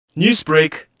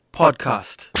Newsbreak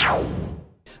podcast.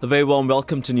 A very warm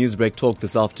welcome to Newsbreak Talk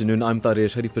this afternoon. I'm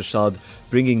Taresh, Harreeparshad,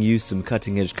 bringing you some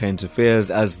cutting-edge current affairs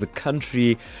as the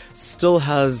country still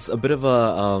has a bit of a,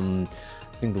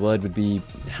 I think the word would be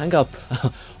hang-up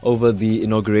over the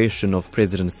inauguration of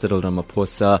President Cyril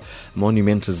Ramaphosa.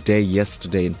 Monumentous day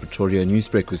yesterday in Pretoria.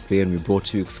 Newsbreak was there and we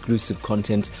brought you exclusive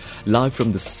content live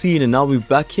from the scene. And now we're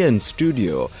back here in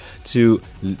studio to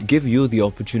give you the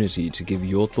opportunity to give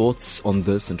your thoughts on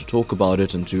this and to talk about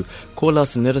it and to call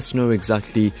us and let us know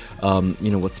exactly,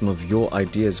 what some of your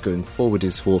ideas going forward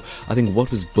is for, I think, what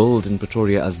was billed in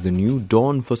Pretoria as the new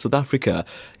dawn for South Africa.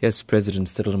 Yes, President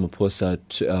Cyril Ramaphosa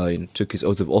took his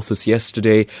oath of office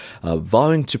yesterday,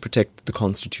 vowing to protect the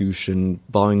Constitution,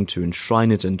 vowing to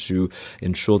enshrine it and to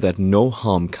ensure that no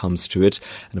harm comes to it.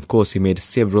 And of course, he made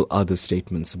several other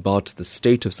statements about the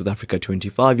state of South Africa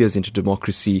 25 years into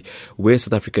democracy, where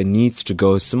South Africa needs to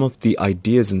go, some of the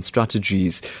ideas and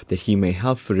strategies that he may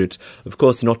have for it. Of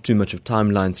course, not too much of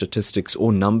timeline, statistics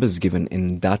or numbers given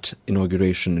in that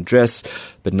inauguration address,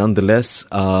 but nonetheless,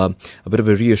 a bit of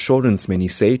a reassurance, many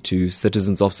say, to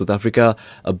citizens of South Africa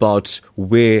about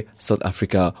where South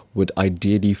Africa would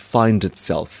ideally find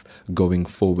itself going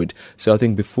forward. So I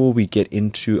think before we get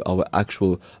into our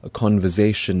actual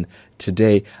conversation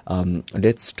today,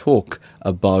 let's talk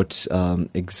about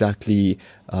exactly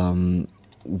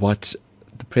what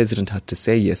the president had to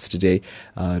say yesterday.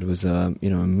 It was a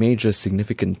major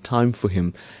significant time for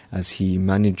him as he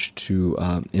managed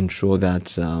to ensure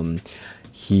that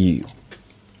he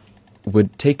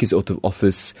would take his oath of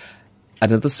office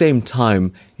and at the same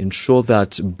time ensure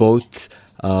that both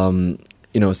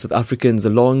South Africans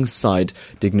alongside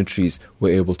dignitaries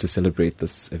were able to celebrate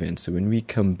this event. So when we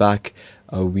come back,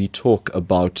 we talk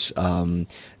about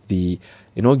the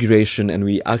inauguration and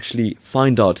we actually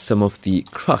find out some of the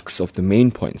crux of the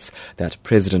main points that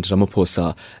President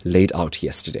Ramaphosa laid out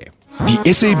yesterday. The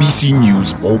SABC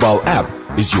News mobile app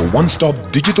is your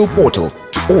one-stop digital portal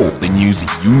to all the news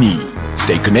you need.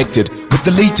 Stay connected with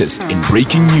the latest in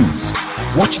breaking news.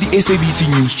 Watch the SABC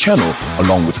News channel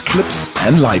along with clips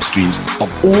and live streams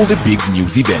of all the big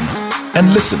news events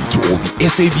and listen to all the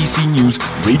SABC News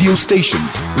radio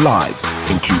stations live,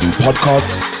 including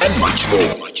podcasts and much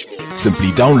more.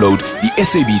 Simply download the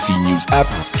SABC News app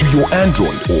to your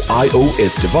Android or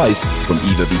iOS device from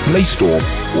either the Play Store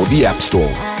or the App Store.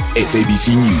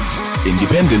 SABC News,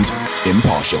 independent,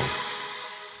 impartial.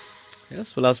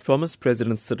 Yes, well, as promised,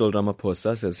 President Cyril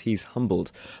Ramaphosa says he's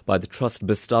humbled by the trust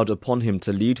bestowed upon him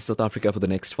to lead South Africa for the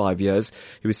next 5 years.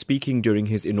 He was speaking during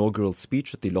his inaugural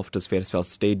speech at the Loftus Versfeld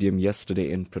Stadium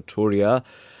yesterday in Pretoria.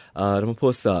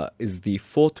 Ramaphosa is the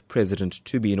fourth president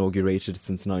to be inaugurated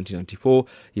since 1994.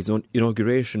 His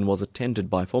inauguration was attended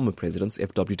by former presidents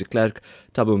F.W. de Klerk,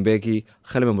 Thabo Mbeki,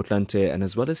 Kgalema Motlanthe, and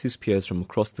as well as his peers from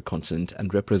across the continent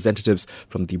and representatives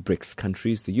from the BRICS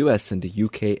countries, the US and the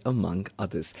UK, among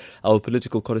others. Our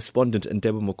political correspondent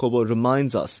Ntebo Mokobo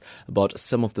reminds us about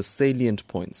some of the salient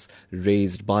points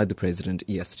raised by the president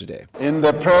yesterday. In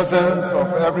the presence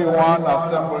of everyone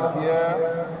assembled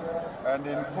here, and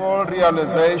in full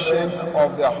realization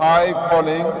of the high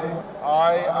calling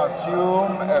I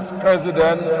assume as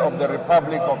President of the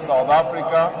Republic of South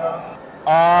Africa,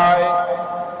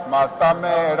 I,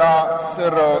 Matamela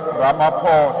Cyril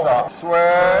Ramaphosa,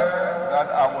 swear that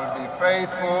I will be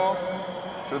faithful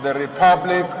to the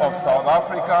Republic of South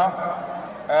Africa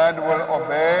and will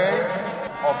obey,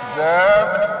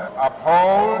 observe,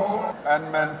 uphold,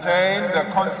 and maintain the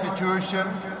Constitution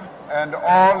and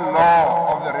all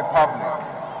law of the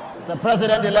Republic. The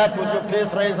President-elect, would you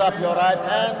please raise up your right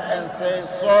hand and say,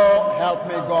 "So help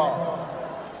me God."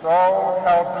 So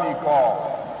help me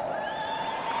God.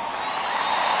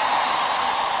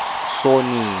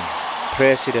 Sony,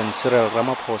 President Cyril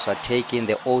Ramaphosa taking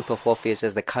the oath of office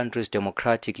as the country's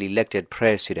democratically elected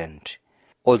president.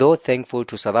 Although thankful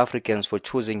to South Africans for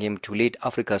choosing him to lead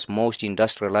Africa's most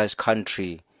industrialized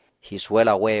country, he's well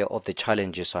aware of the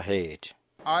challenges ahead.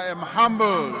 I am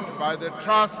humbled by the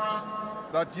trust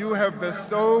that you have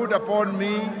bestowed upon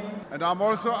me, and I'm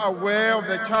also aware of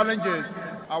the challenges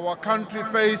our country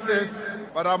faces,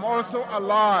 but I'm also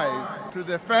alive to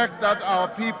the fact that our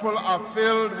people are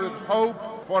filled with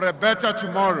hope for a better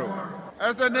tomorrow.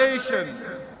 As a nation,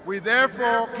 we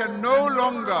therefore can no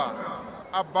longer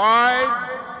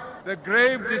abide the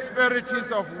grave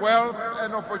disparities of wealth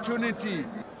and opportunity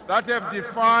that have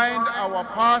defined our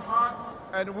past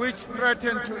and which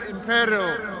threaten to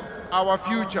imperil our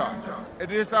future.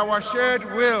 It is our shared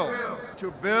will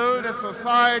to build a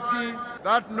society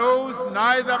that knows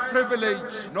neither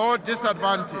privilege nor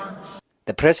disadvantage.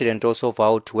 The president also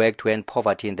vowed to work to end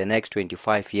poverty in the next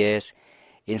 25 years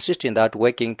insisting that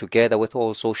working together with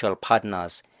all social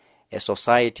partners, a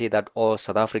society that all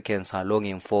South Africans are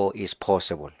longing for, is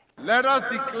possible. Let us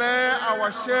declare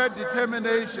our shared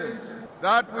determination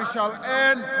that we shall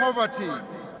end poverty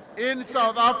in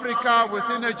South Africa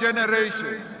within a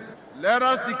generation. Let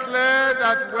us declare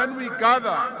that when we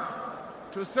gather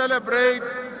to celebrate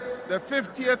the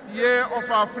 50th year of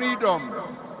our freedom,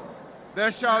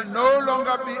 there shall no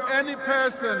longer be any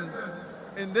person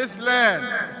in this land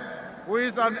who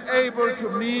is unable to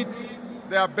meet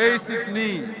their basic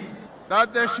needs,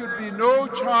 that there should be no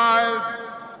child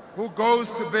who goes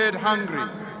to bed hungry,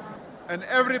 and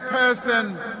every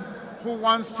person who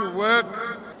wants to work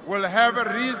will have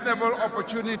a reasonable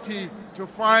opportunity to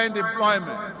find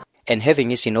employment. And having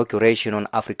his inauguration on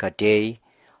Africa Day,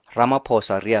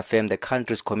 Ramaphosa reaffirmed the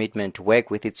country's commitment to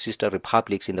work with its sister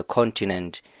republics in the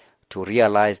continent to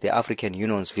realize the African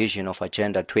Union's vision of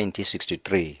Agenda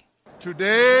 2063.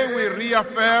 Today we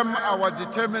reaffirm our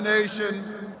determination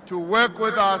to work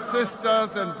with our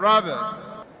sisters and brothers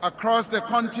across the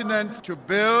continent to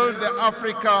build the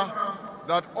Africa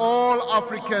that all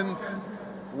Africans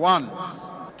want,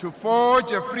 to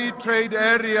forge a free trade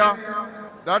area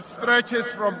that stretches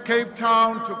from Cape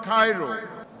Town to Cairo,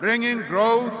 bringing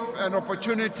growth and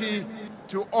opportunity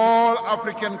to all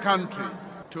African countries,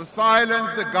 to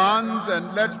silence the guns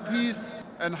and let peace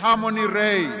and harmony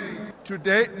reign.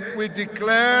 Today we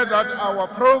declare that our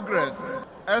progress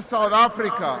as South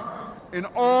Africa in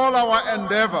all our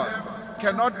endeavors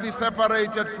cannot be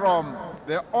separated from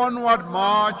the onward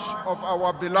march of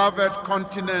our beloved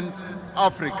continent,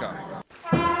 Africa.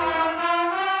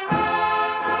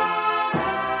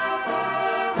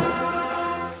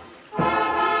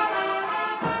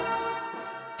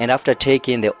 And after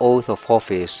taking the oath of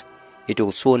office, it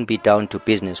will soon be down to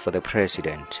business for the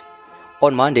president.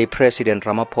 On Monday, President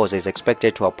Ramaphosa is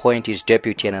expected to appoint his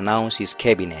deputy and announce his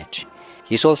cabinet.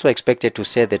 He's also expected to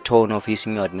set the tone of his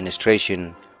new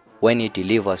administration when he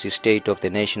delivers his State of the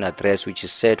Nation address, which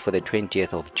is set for the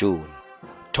 20th of June.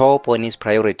 Top on his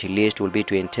priority list will be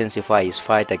to intensify his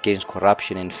fight against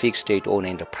corruption and fix state-owned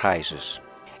enterprises.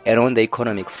 And on the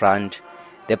economic front,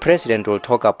 the president will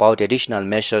talk about additional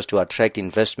measures to attract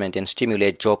investment and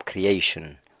stimulate job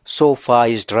creation. So far,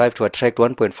 his drive to attract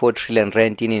 1.4 trillion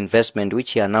rand in investment,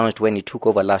 which he announced when he took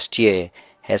over last year,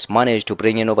 has managed to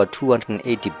bring in over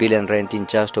 280 billion rand in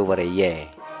just over a year.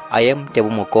 I am Tebo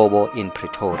Mokobo in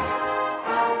Pretoria.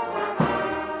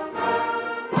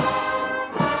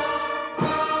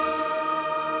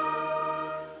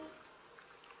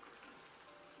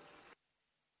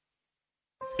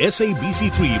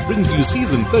 SABC3 brings you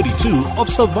season 32 of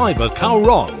Survivor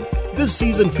Kaurong. This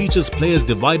season features players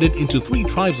divided into 3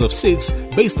 tribes of 6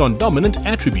 based on dominant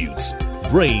attributes: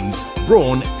 brains,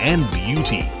 brawn, and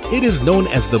beauty. It is known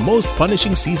as the most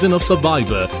punishing season of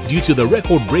Survivor due to the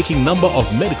record-breaking number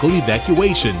of medical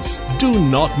evacuations. Do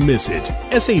not miss it.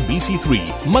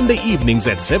 SABC3, Monday evenings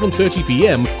at 7:30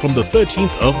 p.m. from the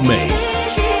 13th of May.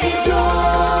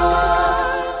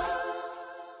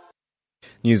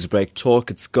 Newsbreak Talk.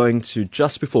 It's going to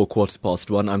just before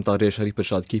 1:15. I'm Taresh,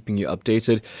 Harreeparshad, keeping you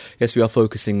updated. Yes, we are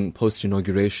focusing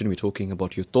post-inauguration. We're talking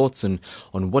about your thoughts and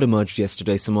on what emerged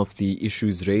yesterday, some of the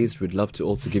issues raised. We'd love to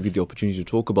also give you the opportunity to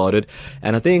talk about it.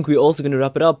 And I think we're also going to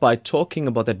wrap it up by talking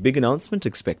about that big announcement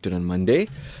expected on Monday.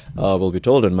 We'll be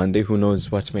told on Monday. Who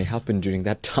knows what may happen during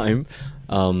that time.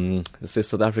 This is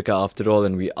South Africa after all,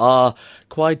 and we are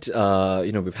quite,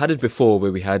 we've had it before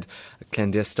where we had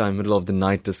clandestine middle of the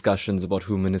night discussions about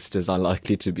who ministers are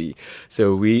likely to be.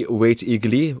 So we wait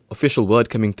eagerly. Official word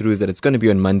coming through is that it's going to be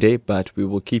on Monday, but we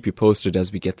will keep you posted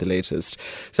as we get the latest.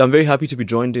 So I'm very happy to be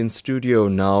joined in studio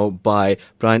now by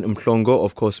Brian Mhlongo.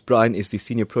 Of course, Brian is the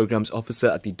Senior Programs Officer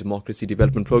at the Democracy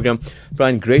Development Program.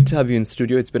 Brian, great to have you in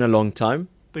studio. It's been a long time.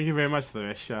 Thank you very much,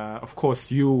 Taresh. Of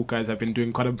course, you guys have been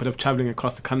doing quite a bit of traveling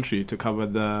across the country to cover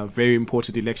the very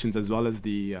important elections as well as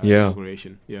the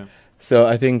inauguration. Yeah. So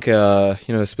I think,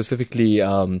 specifically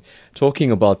talking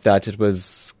about that, it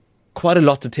was quite a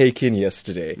lot to take in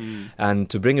yesterday. And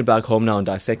to bring it back home now and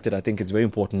dissect it, I think it's very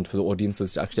important for the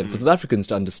audiences to actually, for South Africans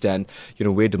to understand,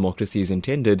 where democracy is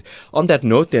intended. On that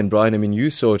note then, Brian, I mean, you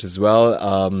saw it as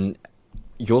well.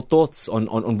 Your thoughts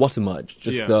on what emerged?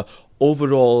 The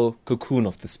overall cocoon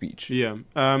of the speech. Yeah,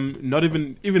 not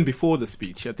even before the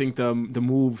speech. I think the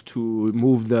move to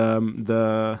move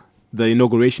the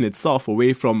inauguration itself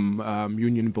away from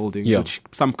union buildings, which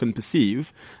some can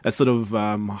perceive as sort of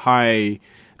high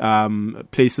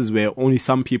places where only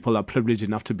some people are privileged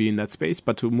enough to be in that space,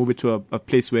 but to move it to a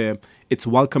place where it's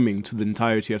welcoming to the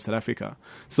entirety of South Africa.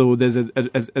 So there's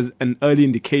an early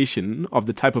indication of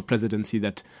the type of presidency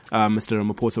that Mr.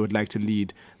 Ramaphosa would like to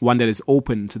lead, one that is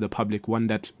open to the public, one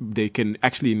that they can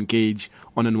actually engage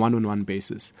on a one-on-one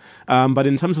basis. But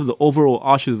in terms of the overall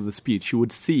arches of the speech, you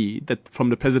would see that from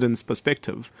the president's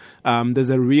perspective, there's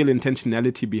a real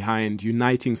intentionality behind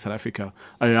uniting South Africa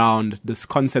around this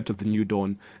concept of the new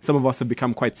dawn. Some of us have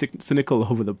become quite cynical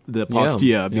over the past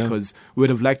year because we would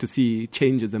have liked to see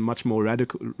changes in much more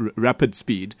rapid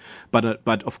speed.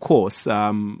 But of course,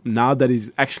 now that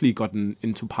he's actually gotten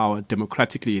into power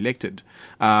democratically elected,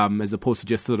 as opposed to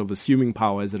just sort of assuming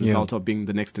power as a result of being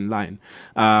the next in line,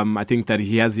 I think that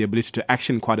he has the ability to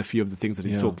action quite a few of the things that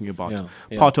he's talking about.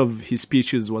 Part of his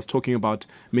speeches was talking about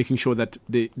making sure that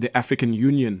the African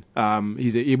Union,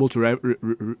 he's able to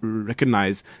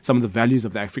recognize some of the values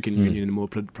of the African Union in a more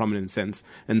prominent sense.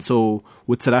 And so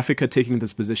with South Africa taking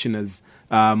this position as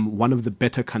one of the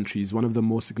better countries, one of the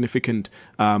more significant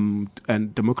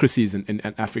and democracies in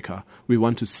Africa, we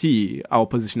want to see our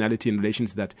positionality in relation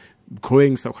to that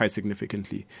growing so quite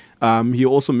significantly. He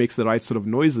also makes the right sort of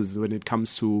noises when it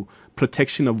comes to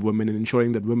protection of women and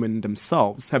ensuring that women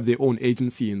themselves have their own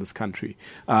agency in this country,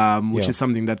 which is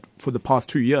something that for the past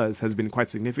 2 years has been quite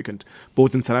significant,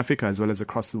 both in South Africa as well as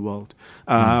across the world.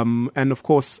 And of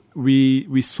course,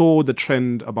 we saw the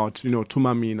trend about,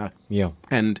 Tumamina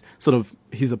and sort of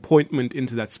his appointment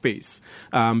into that space,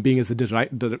 being as a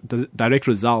direct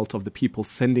result of the people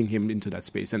sending him into that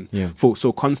space. And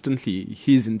so constantly,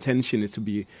 his intention is to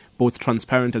be both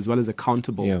transparent as well as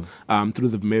accountable through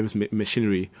the various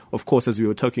machinery. Of course, as we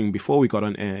were talking before we got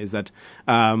on air, is that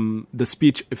the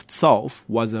speech itself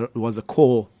was a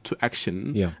call to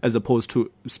action as opposed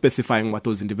to specifying what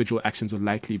those individual actions would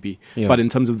likely be. But in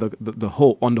terms of the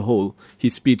whole, on the whole,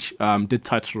 his speech did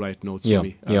touch the right notes for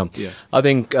me. I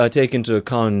think take into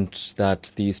account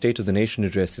that the State of the Nation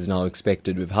address is now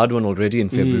expected. We've had one already in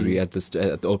February at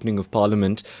the opening of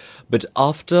Parliament, but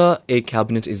after a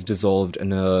cabinet is dissolved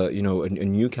and a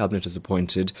new cabinet is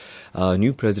appointed, a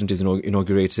new president is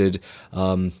inaugurated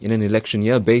in an election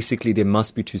year, basically there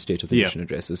must be two State of the Nation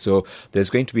addresses. So there's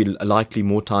going to be likely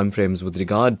more timeframes with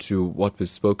regard to what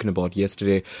was spoken about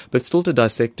yesterday, but still to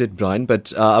dissect it, Brian.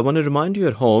 But I want to remind you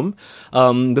at home,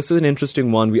 this is an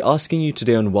interesting one. We're asking you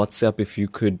today on WhatsApp if you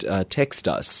could text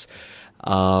us.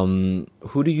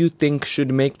 Who do you think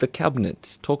should make the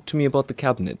cabinet? Talk to me about the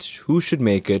cabinet. Who should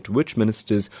make it? Which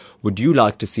ministers would you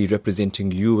like to see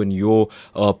representing you and your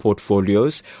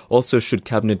portfolios? Also, should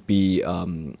cabinet be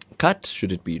cut?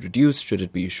 Should it be reduced? Should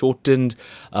it be shortened?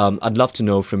 I'd love to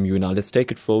know from you. Now, let's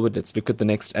take it forward. Let's look at the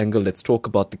next angle. Let's talk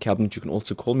about the cabinet. You can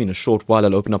also call me in a short while.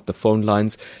 I'll open up the phone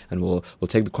lines and we'll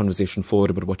take the conversation forward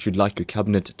about what you'd like your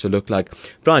cabinet to look like.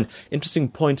 Brian, interesting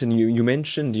point. And you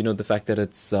mentioned, the fact that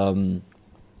it's...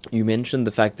 You mentioned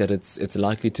the fact that it's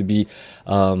likely to be,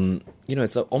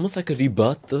 it's almost like a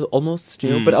rebirth,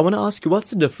 But I want to ask you,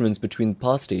 what's the difference between the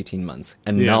past 18 months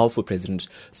and now for President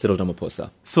Cyril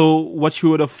Ramaphosa? So what you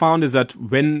would have found is that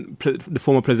when the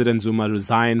former President Zuma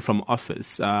resigned from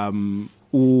office, President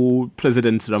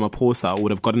Ramaphosa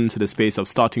would have gotten into the space of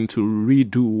starting to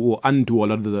redo or undo a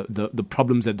lot of the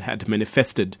problems that had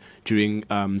manifested during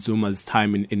Zuma's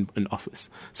time in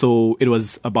office. So it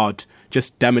was about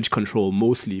just damage control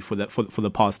mostly for the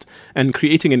past, and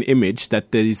creating an image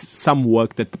that there is some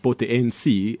work that both the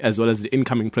ANC as well as the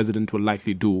incoming president will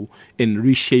likely do in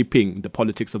reshaping the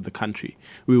politics of the country.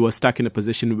 We were stuck in a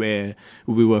position where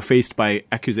we were faced by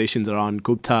accusations around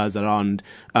Guptas, around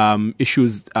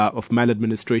issues of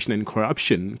maladministration and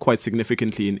corruption quite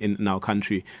significantly in our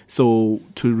country. So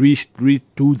to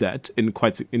redo that in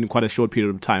quite a short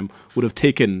period of time would have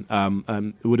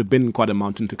been quite a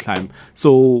mountain to climb.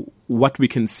 So what we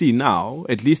can see now,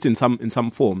 at least in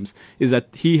some forms, is that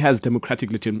he has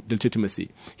democratic legitimacy.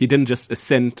 He didn't just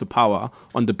ascend to power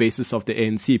on the basis of the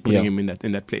ANC putting him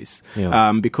in that place.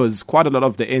 Because quite a lot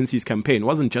of the ANC's campaign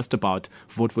wasn't just about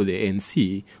vote for the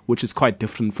ANC, which is quite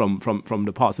different from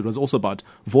the past. It was also about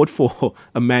vote for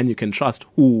a man you can trust,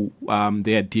 who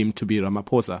they had deemed to be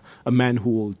Ramaphosa, a man who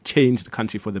will change the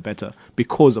country for the better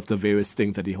because of the various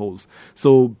things that he holds.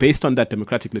 So based on that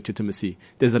democratic legitimacy,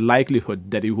 there's a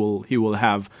likelihood that he will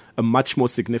have a much more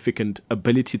significant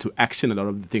ability to action a lot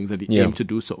of the things that he aimed to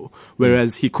do so.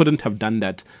 Whereas he couldn't have done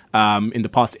that in the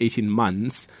past 18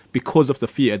 months because of the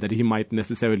fear that he might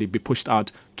necessarily be pushed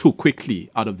out too quickly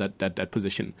out of that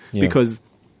position. Because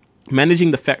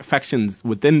managing the factions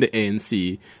within the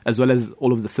ANC, as well as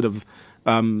all of the sort of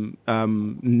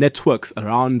networks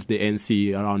around the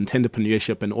ANC, around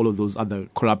entrepreneurship and all of those other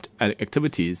corrupt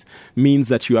activities, means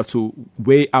that you have to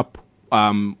weigh up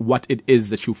what it is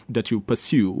that you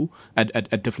pursue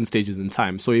at different stages in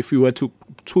time. So if you were to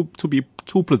be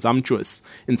too presumptuous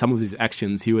in some of these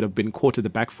actions, he would have been caught at the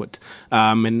back foot,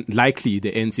 and likely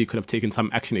the ANC could have taken some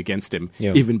action against him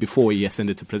even before he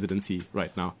ascended to presidency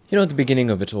right now. At the beginning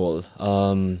of it all,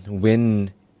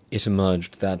 when it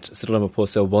emerged that Cyril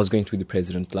Ramaphosa was going to be the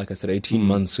president, like I said, 18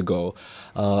 months ago,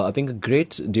 I think a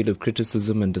great deal of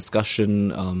criticism and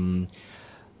discussion,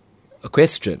 a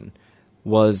question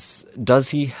was,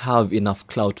 does he have enough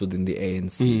clout within the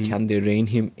ANC? Can they rein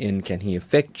him in? Can he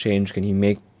affect change? Can he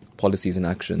make policies in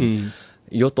action?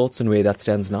 Your thoughts on where that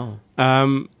stands now?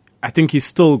 I think he's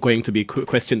still going to be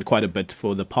questioned quite a bit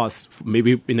for the past,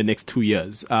 maybe in the next 2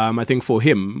 years. I think for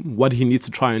him, what he needs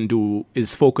to try and do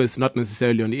is focus not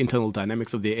necessarily on the internal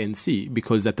dynamics of the ANC,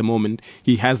 because at the moment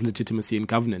he has legitimacy in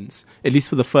governance, at least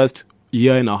for the first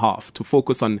year and a half, to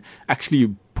focus on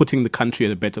actually putting the country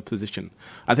in a better position.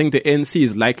 I think the ANC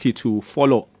is likely to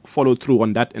follow through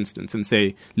on that instance and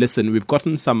say, listen, we've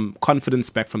gotten some confidence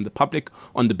back from the public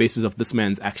on the basis of this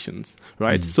man's actions,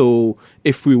 right? So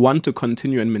if we want to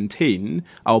continue and maintain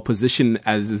our position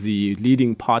as the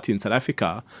leading party in South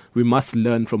Africa, we must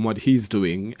learn from what he's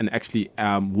doing and actually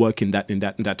work in that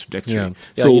trajectory. I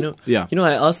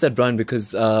asked that, Brian,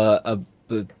 because a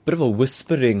bit of a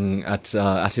whispering at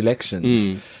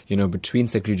elections, between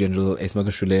Secretary General S.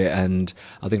 Magashule and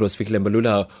I think it was Fikile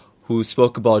Mbalula, who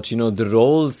spoke about, the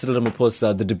role Cyril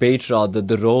Ramaphosa, the debate rather,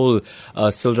 the role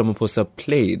Cyril Ramaphosa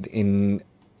played in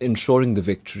ensuring the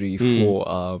victory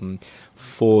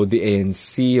for the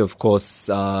ANC, of course,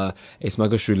 S.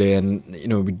 Magashule, and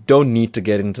we don't need to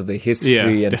get into the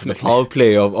history and the power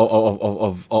play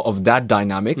of that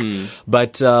dynamic,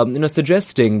 but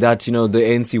suggesting that the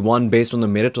ANC won based on the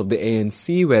merit of the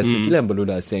ANC, whereas Fikile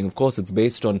Mbalula is saying, of course, it's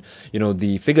based on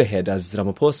the figurehead as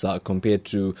Ramaphosa compared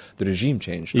to the regime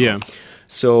change.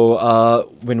 So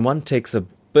when one takes a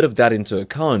bit of that into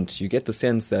account, you get the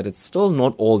sense that it's still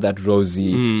not all that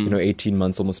rosy, 18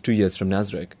 months, almost 2 years from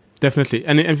Nasrec. Definitely.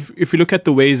 And if you look at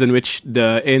the ways in which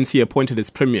the ANC appointed its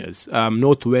premiers,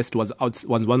 Northwest was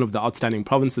one of the outstanding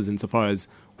provinces insofar as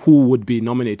who would be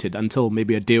nominated until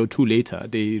maybe a day or two later.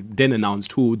 They then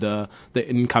announced who the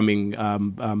incoming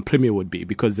premier would be,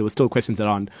 because there were still questions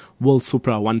around, will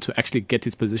Supra want to actually get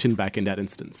his position back in that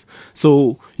instance?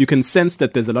 So you can sense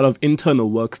that there's a lot of internal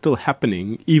work still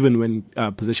happening, even when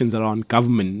positions around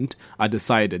government are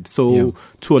decided. So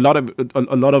to a lot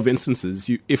of instances,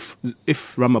 if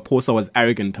Ramaphosa was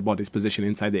arrogant about his position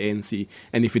inside the ANC,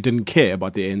 and if he didn't care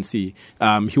about the ANC,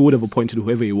 he would have appointed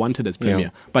whoever he wanted as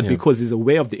premier. But because he's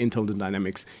aware of the internal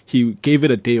dynamics, he gave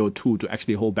it a day or two to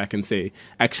actually hold back and say,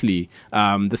 actually,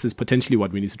 this is potentially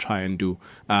what we need to try and do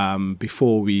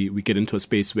before we get into a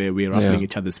space where we're ruffling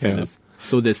each other's feathers.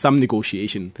 So there's some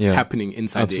negotiation happening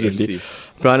inside the ANC.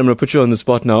 Brian, I'm going to put you on the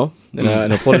spot now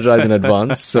and apologize in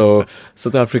advance. So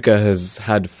South Africa has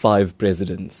had 5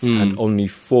 presidents and only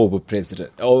 4 were present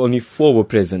at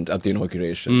the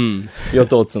inauguration. Your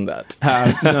thoughts on that?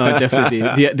 No, definitely.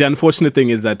 The unfortunate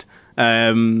thing is that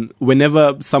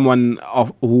whenever someone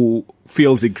who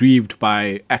feels aggrieved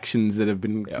by actions that have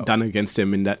been done against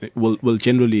him, and that will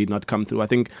generally not come through. I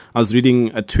think I was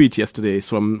reading a tweet yesterday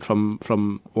from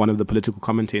one of the political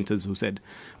commentators who said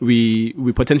we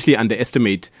potentially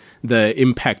underestimate the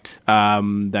impact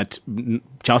that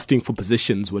jousting for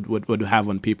positions would have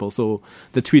on people. So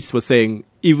the tweets were saying,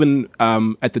 even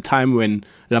at the time when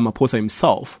Ramaphosa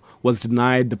himself was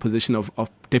denied the position of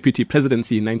deputy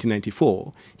presidency in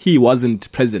 1994, he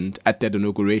wasn't present at that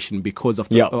inauguration because of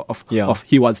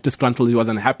he was disgruntled, he was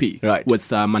unhappy with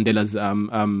Mandela's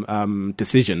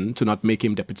decision to not make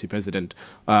him deputy president.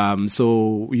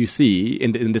 So you see,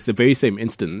 in this very same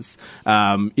instance,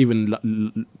 even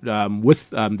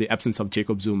with the absence of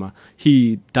Jacob Zuma,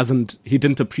 he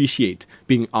didn't appreciate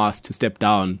being asked to step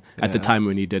down at the time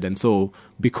when he did, and so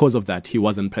because of that, he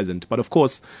wasn't present. But of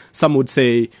course, some would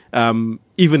say,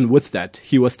 even with that,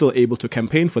 he was still able to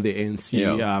campaign for the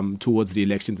ANC towards the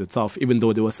elections itself, even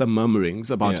though there were some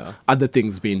murmurings about other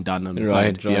things being done on the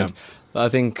side. Right. I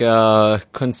think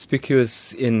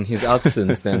conspicuous in his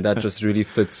absence, then that just really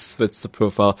fits the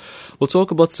profile. We'll talk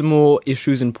about some more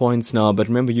issues and points now, but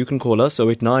remember, you can call us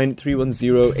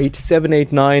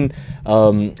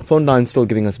 089-310-8789. Phone line's still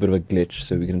giving us a bit of a glitch,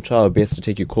 so we're going to try our best to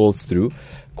take your calls through.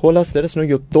 Call us, let us know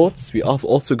your thoughts. We are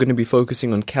also going to be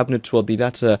focusing on cabinet toward the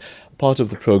latter part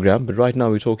of the program, but right now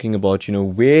we're talking about,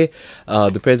 where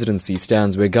the presidency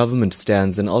stands, where government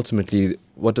stands, and ultimately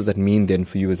what does that mean then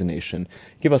for you as a nation?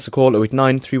 Give us a call,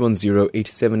 089 310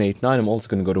 8789. I'm also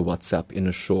going to go to WhatsApp in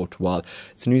a short while.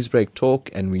 It's Newsbreak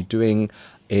Talk, and we're doing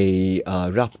a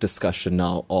wrap discussion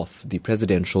now of the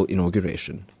presidential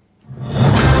inauguration.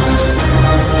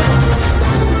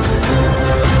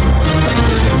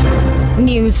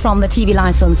 News from the TV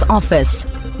License Office.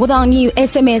 With our new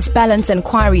SMS balance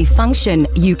inquiry function,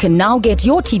 you can now get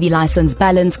your TV license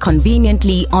balance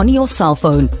conveniently on your cell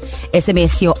phone.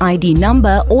 SMS your ID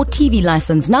number or TV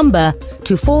license number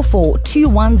to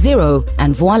 44210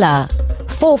 and voila.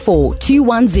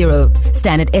 44210.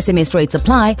 Standard SMS rates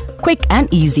apply. Quick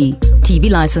and easy.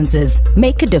 TV licenses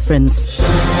make a difference.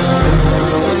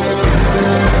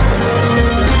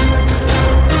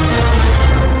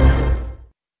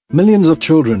 Millions of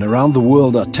children around the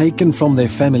world are taken from their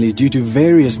families due to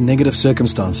various negative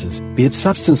circumstances, be it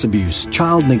substance abuse,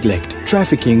 child neglect,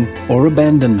 trafficking, or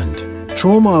abandonment.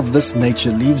 Trauma of this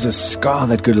nature leaves a scar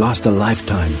that could last a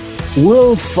lifetime.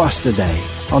 World Foster Day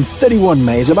on 31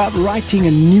 May is about writing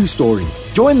a new story.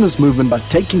 Join this movement by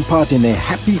taking part in their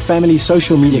Happy Family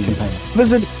social media campaign.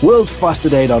 Visit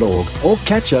worldfosterday.org or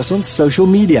catch us on social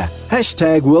media.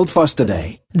 #World Foster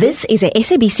Day. This is a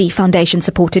SABC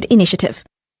Foundation-supported initiative.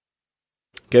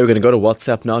 Okay, we're going to go to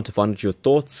WhatsApp now to find out your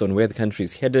thoughts on where the country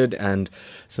is headed and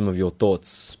some of your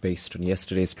thoughts based on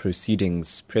yesterday's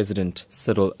proceedings. President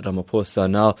Cyril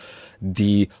Ramaphosa, now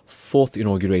the fourth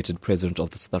inaugurated president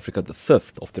of South Africa, the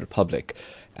fifth of the Republic,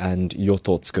 and your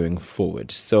thoughts going forward.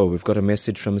 So we've got a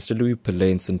message from Mr. Louis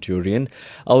Pillay in Centurion.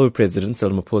 Our president,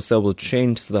 Cyril Ramaphosa, will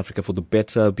change South Africa for the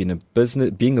better, being a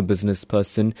business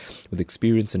person with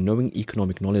experience and knowing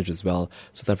economic knowledge as well.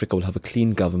 South Africa will have a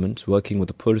clean government, working with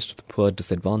the poorest of the poor,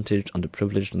 disadvantaged,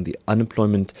 underprivileged, and the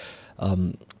unemployment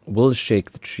will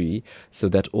shake the tree so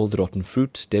that all the rotten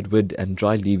fruit, dead wood, and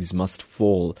dry leaves must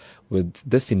fall. With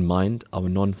this in mind, our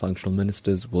non-functional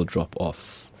ministers will drop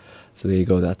off. So there you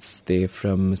go. That's there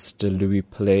from Mr. Louis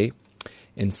Pillay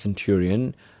in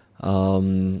Centurion.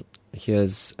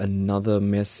 Here's another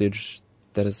message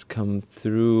that has come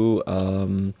through.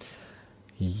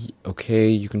 Okay,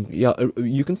 you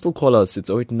can still call us. It's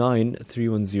 089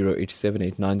 310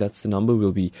 8789. That's the number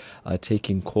we'll be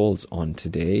taking calls on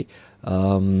today.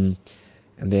 And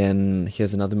then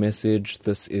here's another message.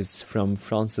 This is from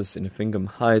Francis in Effingham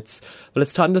Heights. Well,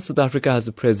 it's time that South Africa has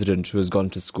a president who has gone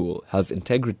to school, has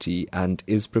integrity, and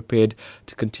is prepared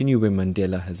to continue where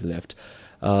Mandela has left.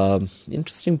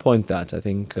 Interesting point that. I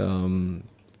think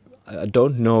I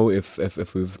don't know if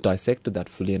we've dissected that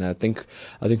fully, and I think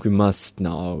we must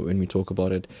now when we talk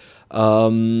about it.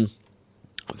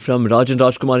 From Rajan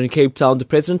Rajkumar in Cape Town, the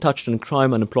president touched on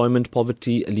crime, unemployment,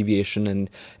 poverty, alleviation and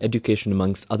education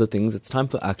amongst other things. It's time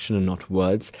for action and not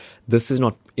words. This is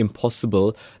not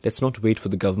impossible. Let's not wait for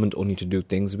the government only to do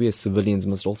things. We as civilians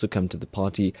must also come to the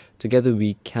party. Together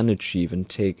we can achieve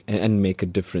and make a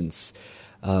difference.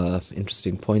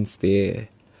 Interesting points there.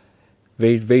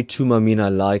 Very, very I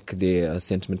like the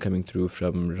sentiment coming through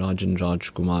from Rajan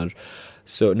Rajkumar.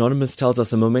 So Anonymous tells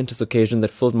us, a momentous occasion that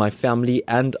filled my family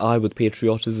and I with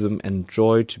patriotism and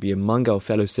joy to be among our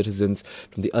fellow citizens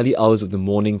from the early hours of the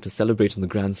morning to celebrate on the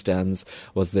grandstands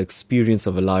was the experience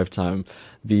of a lifetime.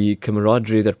 The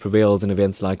camaraderie that prevails in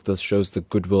events like this shows the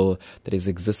goodwill that is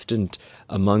existent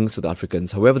among South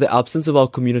Africans. However, the absence of our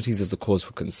communities is a cause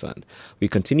for concern. We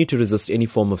continue to resist any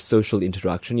form of social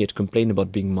interaction, yet complain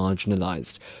about being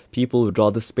marginalized. People would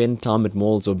rather spend time at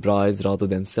malls or braais rather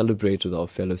than celebrate with our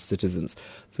fellow citizens.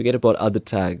 Forget about other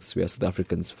tags. We are South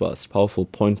Africans first. Powerful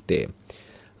point there.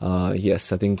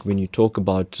 Yes, I think when you talk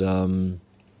about the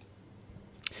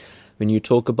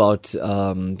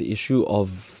issue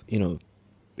of,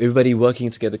 everybody working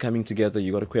together, coming together,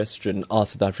 you got to question, are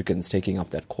South Africans taking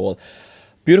up that call?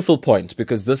 Beautiful point,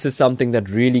 because this is something that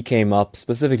really came up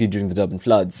specifically during the Durban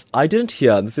floods. I didn't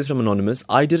hear, this is from Anonymous,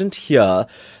 I didn't hear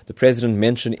the president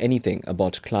mention anything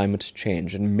about climate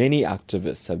change. And many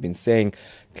activists have been saying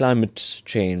climate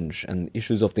change and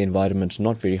issues of the environment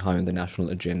not very high on the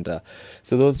national agenda.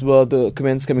 So those were the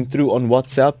comments coming through on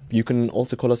WhatsApp. You can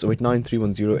also call us 089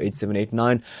 310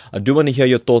 8789. I do want to hear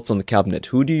your thoughts on the cabinet.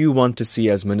 Who do you want to see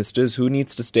as ministers? Who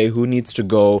needs to stay? Who needs to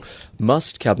go?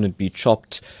 Must cabinet be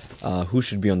chopped? Who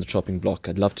should be on the chopping block?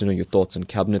 I'd love to know your thoughts on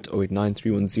cabinet. 089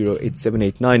 310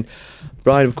 8789.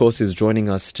 Brian, of course, is joining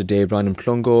us today. Brian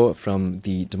Mhlongo from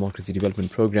the Democracy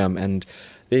Development Program. And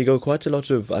there you go, quite a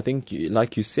lot of, I think,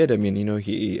 like you said,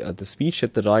 the speech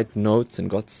hit the right notes and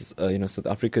got, South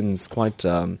Africans quite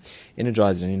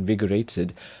energized and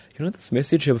invigorated. This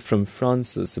message here from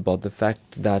Francis about the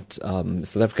fact that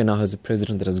South Africa now has a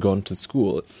president that has gone to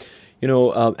school.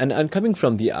 And coming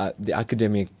from the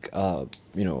academic,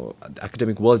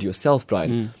 academic world yourself,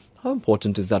 Brian, how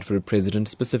important is that for a president,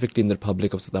 specifically in the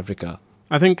Republic of South Africa?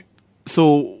 I think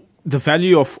so. The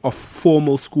value of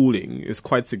formal schooling is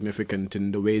quite significant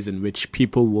in the ways in which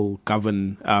people will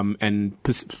govern, and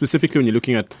specifically when you're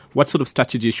looking at what sort of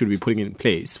strategies should we be putting in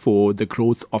place for the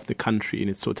growth of the country in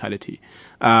its totality.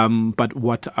 But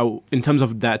in terms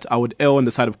of that, I would err on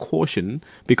the side of caution,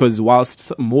 because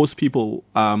whilst most people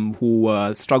who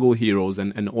were struggle heroes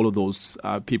and all of those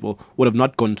people would have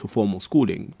not gone to formal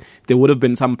schooling, there would have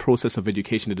been some process of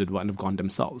education that they would have gone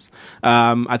themselves.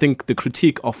 I think the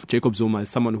critique of Jacob Zuma as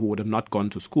someone who would have not gone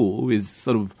to school is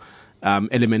sort of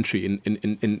elementary in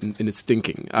its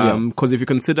thinking. Because if you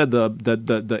consider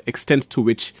the extent to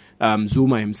which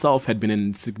Zuma himself had been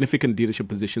in significant leadership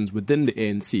positions within the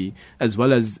ANC, as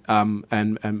well as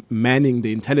and manning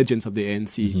the intelligence of the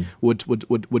ANC,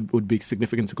 would be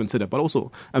significant to consider. But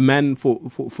also a man for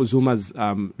Zuma's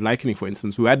likening, for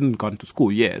instance, who hadn't gone to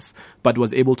school, yes, but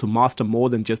was able to master more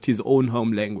than just his own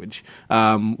home language.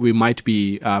 We might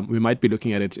be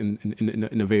looking at it in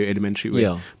a very elementary way.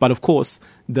 Yeah. But of course,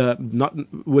 with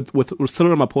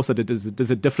Cyril Ramaphosa,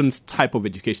 there's a different type of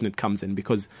education that comes in,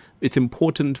 because it's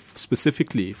important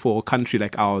specifically for a country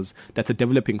like ours that's a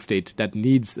developing state that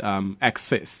needs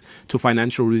access to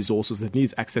financial resources, that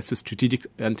needs access to strategic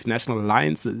international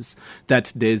alliances,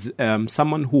 that there's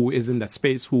someone who is in that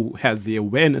space who has the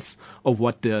awareness of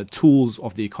what the tools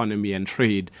of the economy and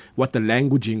trade, what the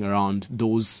languaging around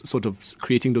those sort of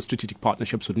creating those strategic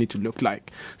partnerships would need to look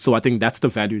like. So I think that's the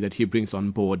value that he brings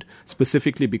on board,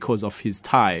 specifically because of his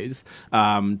ties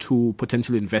to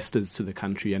potential investors to the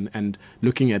country, and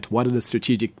looking at what are the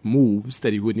strategic moves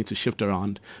that he would need to shift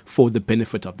around for the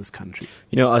benefit of this country.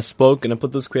 I spoke and I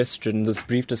put this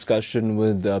brief discussion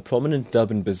with a prominent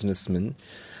Durban businessman,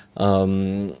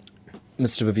 Mr.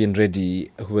 Vivian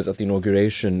Reddy, who was at the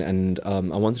inauguration, and I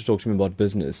wanted to talk to him about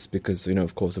business because,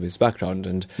 of course, of his background.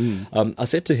 And I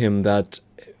said to him that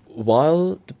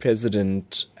while the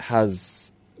president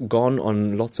has gone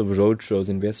on lots of roadshows,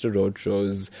 investor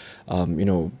roadshows,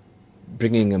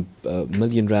 bringing a R1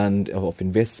 million of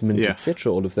investment,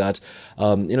 etc., all of that,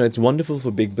 it's wonderful for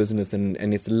big business,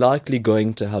 and it's likely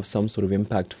going to have some sort of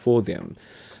impact for them.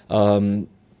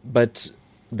 But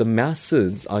the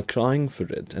masses are crying for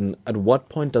it, and at what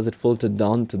point does it filter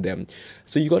down to them?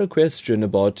 So you got a question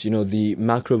about, the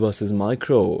macro versus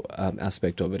micro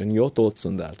aspect of it, and your thoughts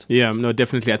on that? Yeah, no,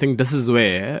 definitely. I think this is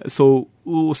where, so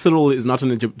Cyril is not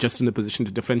just in a position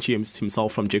to differentiate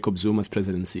himself from Jacob Zuma's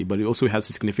presidency, but he also has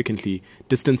to significantly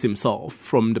distance himself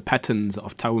from the patterns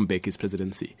of Thabo Mbeki's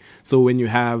presidency. So when you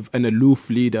have an aloof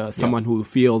leader, someone who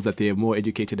feels that they are more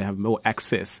educated and have more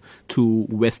access to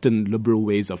Western liberal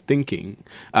ways of thinking,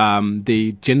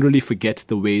 they generally forget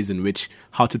the ways in which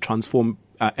how to transform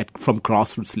from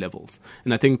grassroots levels.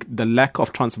 And I think the lack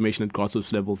of transformation at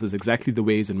grassroots levels is exactly the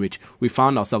ways in which we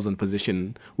found ourselves in a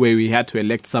position where we had to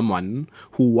elect someone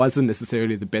who wasn't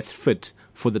necessarily the best fit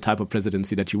for the type of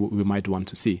presidency that we might want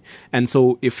to see. And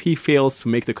so if he fails to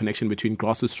make the connection between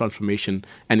grassroots transformation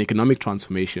and economic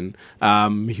transformation,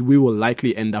 we will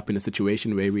likely end up in a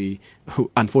situation where we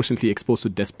unfortunately exposed to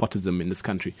despotism in this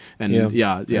country. And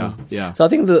So I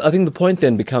think the point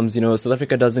then becomes, South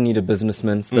Africa doesn't need a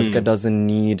businessman, South Africa doesn't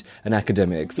need an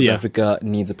academic, South Africa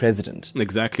needs a president.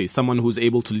 Exactly. Someone who's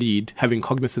able to lead, having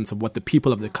cognizance of what the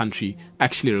people of the country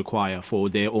actually require for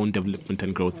their own development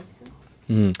and growth.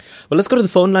 Well, let's go to the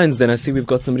phone lines then. I see we've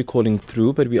got somebody calling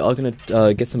through, but we are going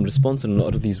to get some response on a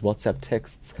lot of these WhatsApp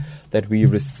texts that we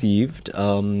received.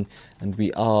 And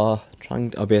we are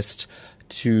trying our best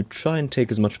to try and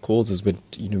take as much calls as we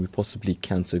possibly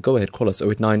can. So go ahead, call us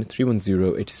 089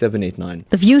 310 8789.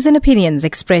 The views and opinions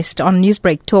expressed on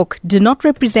Newsbreak Talk do not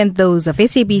represent those of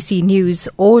SABC News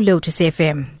or Lotus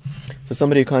FM. So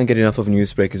somebody who can't get enough of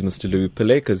Newsbreak is Mr. Louis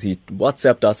Pillay, because he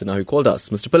WhatsApped us and now he called us.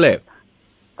 Mr. Pillay.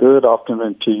 Good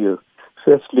afternoon to you.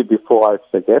 Firstly, before I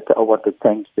forget, I want to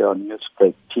thank your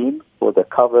Newsbreak team for the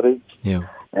coverage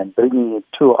and bringing it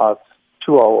to us,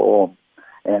 to our own.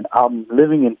 And I'm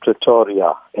living in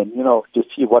Pretoria, and, to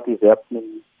see what is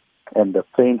happening and the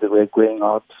planes that were going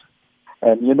out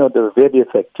and, the various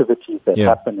activities that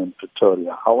happen in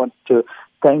Pretoria. I want to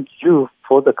thank you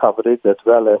for the coverage, as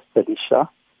well as Taresh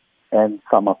and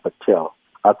Sama Patel.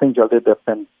 I think you did a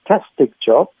fantastic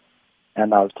job,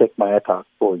 and I'll take my hat out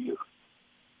for you.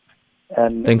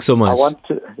 And thanks so much.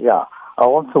 I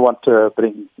also want to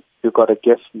bring, you got a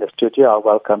guest in the studio. I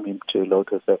welcome him to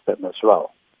Lotus FM as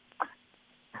well.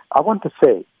 I want to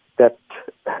say that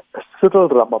Cyril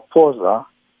Ramaphosa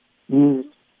is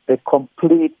a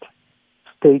complete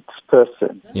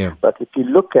statesperson. Yeah. But if you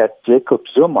look at Jacob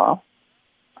Zuma,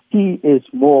 he is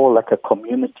more like a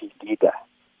community leader.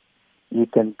 He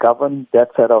can govern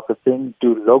that side of the thing,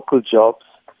 do local jobs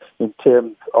in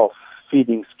terms of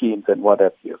feeding schemes and what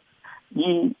have you.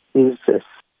 He is a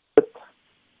separate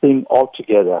thing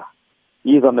altogether.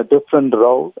 He's on a different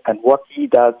role, and what he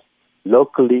does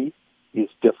locally is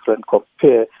different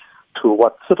compared to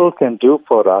what Cyril can do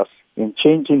for us in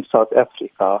changing South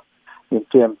Africa in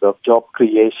terms of job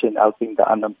creation, helping the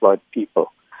unemployed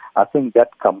people. I think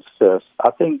that comes first.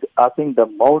 I think the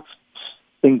most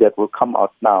thing that will come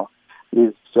out now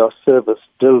is your service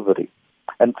delivery.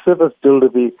 And service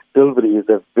delivery is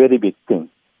a very big thing.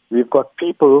 We've got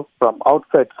people from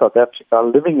outside South Africa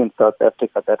living in South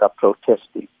Africa that are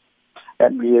protesting.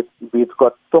 And we've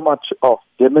got so much of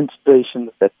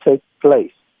demonstrations that take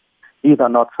place. These are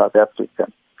not South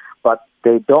African. But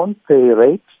they don't pay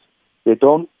rates. They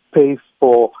don't pay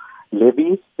for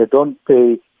levies. They don't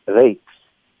pay rates.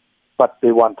 But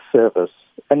they want service.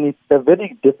 And it's a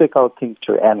very difficult thing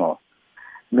to handle.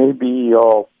 Maybe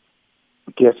your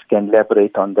guest can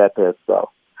elaborate on that as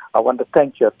well. I want to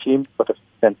thank your team for the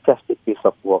fantastic piece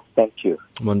of work. Thank you.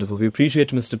 Wonderful. We appreciate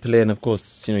Mr. Pillay, and of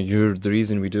course, you're the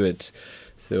reason we do it.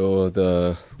 So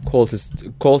the call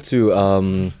to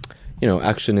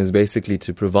action is basically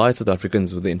to provide South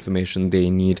Africans with the information they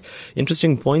need.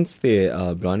 Interesting points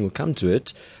there, Brian. We'll come to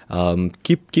it.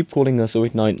 Keep calling us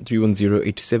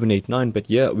 089-310-8789. But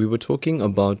yeah, we were talking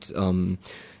about some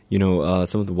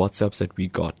of the WhatsApps that we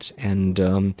got,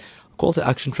 and call to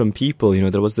action from people.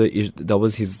 That was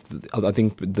his. I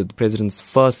think the president's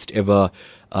first ever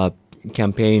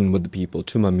campaign with the people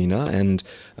to Mamina, and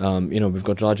we've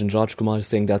got Raj and Raj Kumar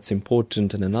saying that's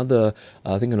important, and another,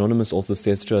 I think Anonymous also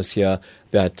says to us here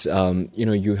that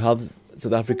you have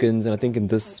South Africans, and I think in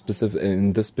this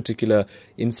particular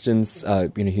instance,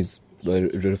 he's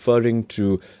referring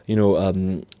to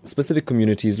specific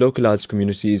communities, localized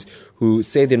communities who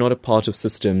say they're not a part of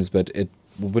systems, but it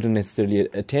wouldn't necessarily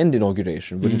attend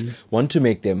inauguration, wouldn't want to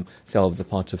make themselves a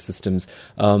part of systems.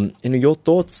 Your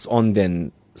thoughts on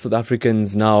then South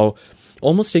Africans now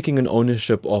almost taking an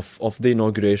ownership of the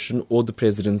inauguration or the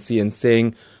presidency and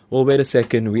saying, well, wait a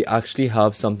second, we actually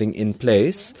have something in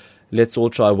place. Let's all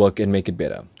try work and make it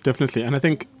better. Definitely. And I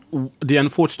think the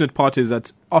unfortunate part is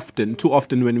that too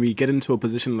often when we get into a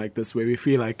position like this where we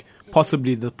feel like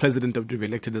possibly the president that we've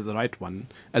elected is the right one,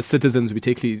 as citizens we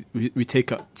take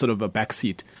a sort of a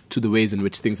backseat to the ways in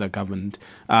which things are governed.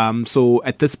 So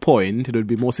at this point, it would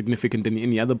be more significant than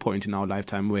any other point in our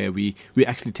lifetime where we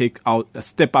actually take out a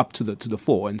step up to the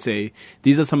fore and say,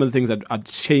 these are some of the things that are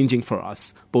changing for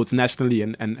us, both nationally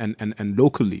and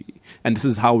locally, and this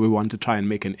is how we want to try and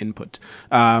make an input.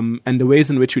 And the ways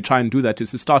in which we try and do that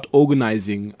is to start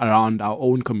organizing around our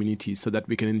own communities so that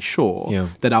we can ensure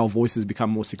that our voices become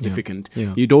more significant.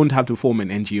 Yeah. You don't have to form an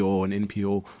NGO or an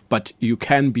NPO, but you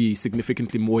can be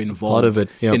significantly more involved part of it,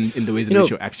 in the ways in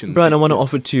which your action. Brian, I want to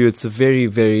offer to you, it's a very,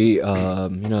 very,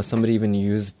 somebody even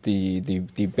used the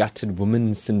battered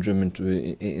woman syndrome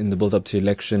in the build-up to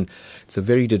election. It's a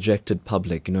very dejected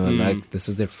public, like this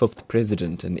is their fifth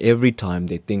president, and every time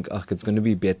they think, it's going to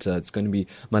be better,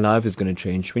 my life is going to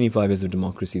change, 25 years of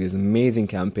democracy, there's amazing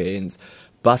campaigns,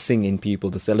 bussing in people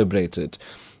to celebrate it.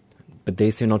 But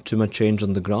they say not too much change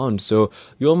on the ground. So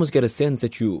you almost get a sense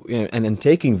that and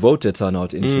taking voter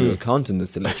turnout into account in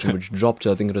this election, which dropped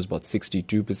to, I think it was about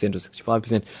 62% or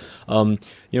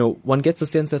 65%. One gets a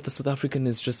sense that the South African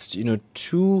is just,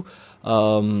 too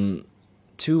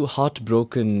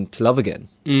heartbroken to love again.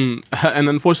 And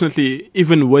unfortunately,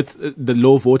 even with the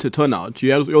low voter turnout,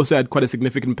 you also had quite a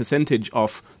significant percentage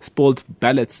of spoiled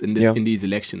ballots in these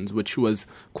elections, which was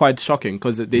quite shocking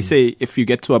because they say if you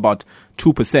get to about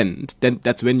 2%, then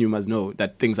that's when you must know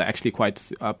that things are actually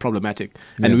quite problematic.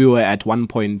 And we were at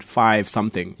 1.5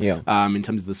 something in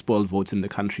terms of the spoiled votes in the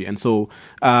country. And so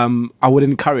I would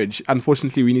encourage,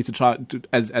 unfortunately, we need to try to,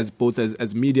 as both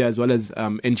as media as well as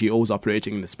NGOs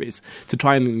operating in the space, to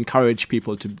try and encourage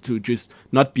people to just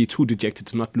not be too dejected,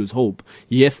 to not lose hope.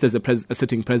 Yes, there's a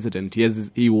sitting president.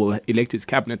 Yes, he will elect his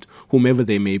cabinet, whomever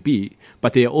they may be.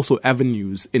 But there are also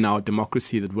avenues in our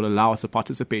democracy that will allow us to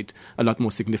participate a lot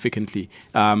more significantly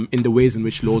in the ways in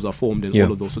which laws are formed and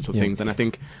all of those sorts of things. And I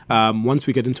think once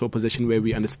we get into a position where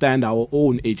we understand our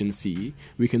own agency,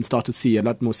 we can start to see a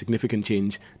lot more significant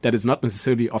change that is not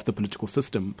necessarily of the political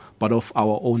system, but of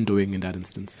our own doing in that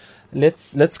instance.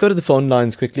 Let's go to the phone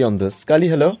lines quickly on this. Kali,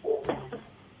 hello.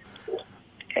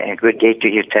 Good day to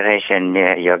you, Taresh, and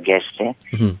your guest.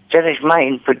 Taresh, my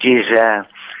input is the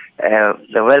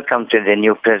welcome to the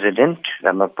new president,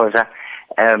 Ramaphosa.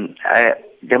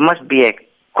 there must be a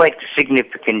quite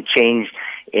significant change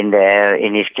in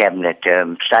his cabinet,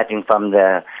 starting from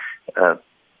the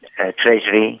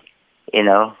treasury,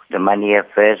 the money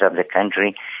affairs of the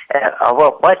country.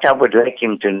 What I would like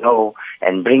him to know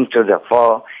and bring to the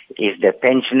fore is the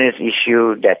pensioners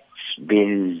issue that's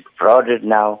been frauded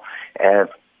now. A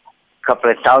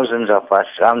couple of thousands of us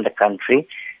around the country.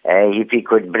 If he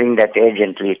could bring that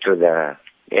urgently to the,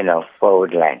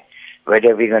 forward line.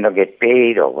 Whether we're going to get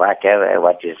paid or whatever,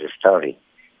 what is the story?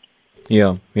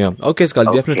 Yeah. Okay,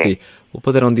 Skal, definitely. We'll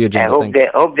put that on the agenda. I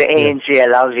hope the ANC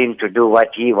allows him to do what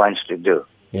he wants to do.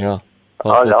 Yeah.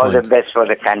 All the best for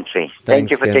the country. Thank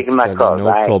you for taking my call.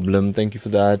 No problem. Thank you for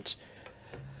that.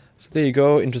 So there you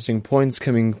go. Interesting points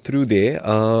coming through there.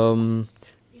 I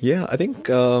think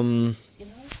the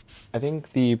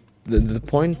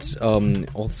point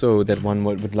also that one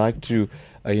would like to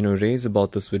raise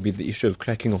about this would be the issue of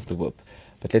cracking of the whip.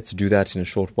 But let's do that in a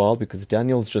short while because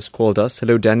Daniel's just called us.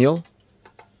 Hello, Daniel.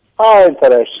 Hi,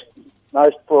 Taresh.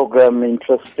 Nice program,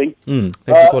 interesting. Thanks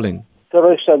for calling.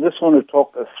 Taresh, I just want to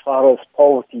talk as far as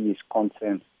poverty is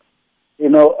concerned. A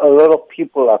lot of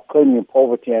people are claiming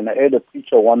poverty, and I heard a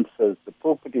preacher once says the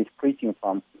pulpit he's preaching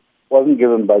from wasn't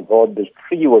given by God, the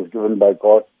tree was given by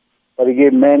God, but he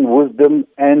gave man wisdom,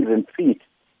 hands and feet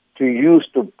to use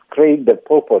to create the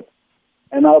pulpit.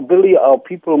 And I believe our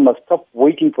people must stop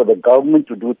waiting for the government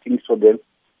to do things for them.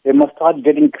 They must start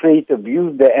getting creative,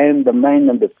 use the hand, the mind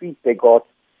and the feet they got,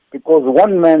 because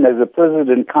one man as a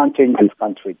president can't change this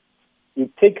country. He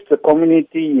takes the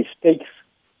community, he takes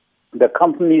the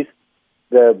companies,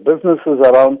 the businesses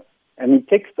around, and he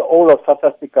takes the whole of South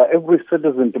Africa, every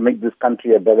citizen, to make this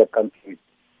country a better country.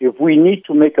 If we need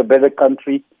to make a better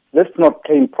country, let's not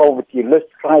claim poverty. Let's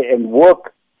try and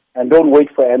work and don't wait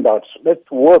for handouts. Let's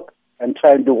work and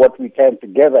try and do what we can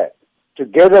together.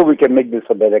 Together we can make this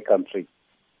a better country.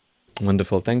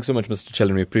 Wonderful. Thanks so much, Mr.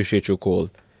 Chellan. We appreciate your call.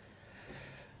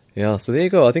 Yeah, so there you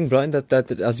go. I think, Brian, that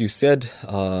as you said,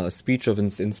 a speech of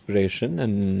inspiration,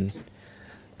 and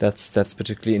that's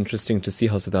particularly interesting to see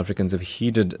how South Africans have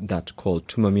heeded that call.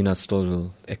 Tumamina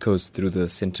still echoes through the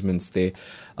sentiments there.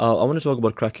 I want to talk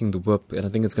about cracking the whip, and I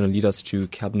think it's going to lead us to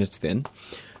cabinet then.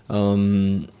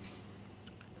 And,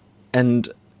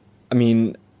 I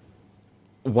mean,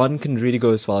 one can really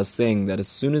go as far as saying that as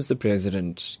soon as the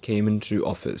president came into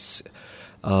office,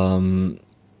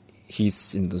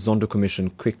 he's in the Zondo Commission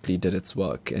quickly did its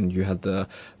work, and you had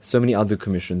so many other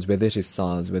commissions, whether it is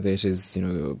SARS, whether it is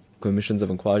commissions of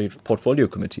inquiry, portfolio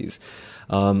committees,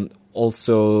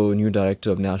 also new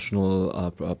director of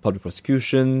national public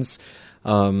prosecutions,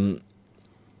 a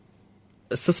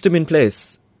system in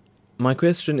place. My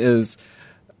question is,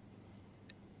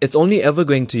 it's only ever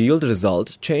going to yield a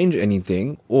result, change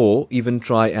anything, or even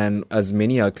try and, as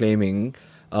many are claiming,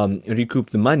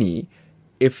 recoup the money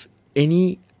if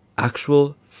any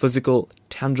actual, physical,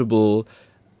 tangible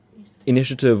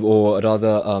initiative or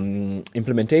rather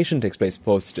implementation takes place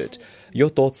post it. Your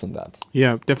thoughts on that?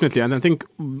 Yeah, definitely. And I think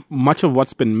much of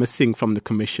what's been missing from the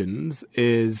commissions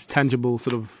is tangible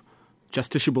sort of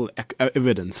justiciable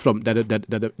evidence from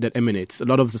that emanates. A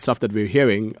lot of the stuff that we're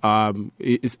hearing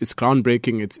is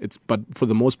groundbreaking. But for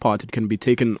the most part, it can be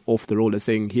taken off the roll as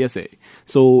saying hearsay.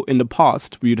 So in the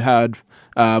past, we'd had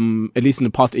at least in the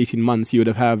past 18 months, you would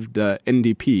have had the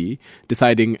NDP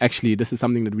deciding, actually, this is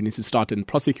something that we need to start and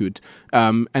prosecute.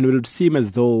 And it would seem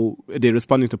as though they're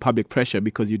responding to public pressure,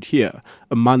 because you'd hear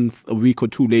a month, a week or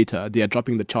two later, they are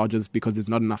dropping the charges because there's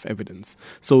not enough evidence.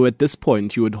 So at this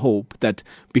point, you would hope that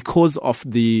because of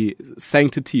the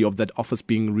sanctity of that office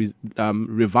being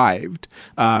revived,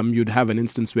 you'd have an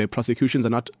instance where prosecutions are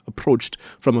not approached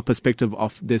from a perspective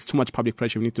of there's too much public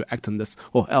pressure, we need to act on this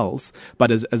or else, but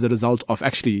as a result of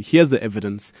actually, here's the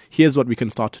evidence, here's what we can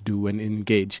start to do and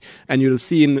engage. And you've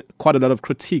seen quite a lot of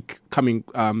critique coming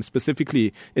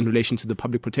specifically in relation to the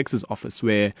Public Protector's Office,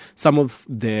 where some of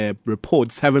their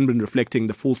reports haven't been reflecting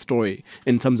the full story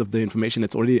in terms of the information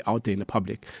that's already out there in the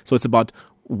public. So it's about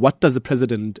what does the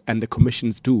president and the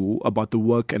commissions do about the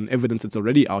work and evidence that's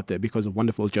already out there because of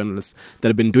wonderful journalists that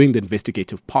have been doing the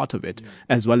investigative part of it,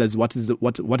 as well as what is the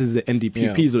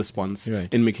NDPP's response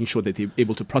in making sure that they're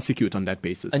able to prosecute on that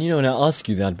basis. And and I ask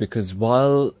you that because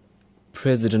while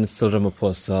President Cyril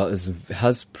Ramaphosa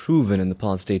has proven in the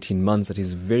past 18 months that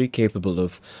he's very capable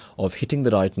of hitting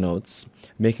the right notes,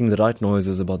 making the right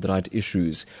noises about the right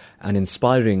issues, and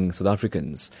inspiring South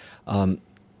Africans,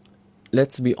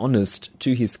 let's be honest,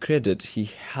 to his credit, he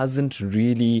hasn't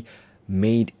really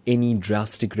made any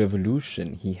drastic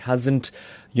revolution. He hasn't,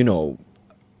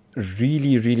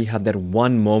 really, really had that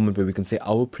one moment where we can say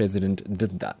our president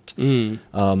did that.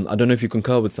 I don't know if you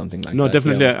concur with something like that. No,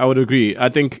 definitely, I would agree. I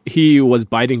think he was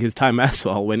biding his time as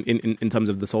well when in terms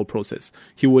of this whole process.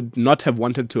 He would not have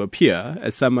wanted to appear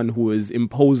as someone who is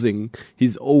imposing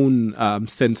his own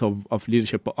sense of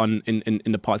leadership in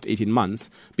the past 18 months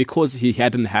because he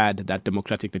hadn't had that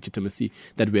democratic legitimacy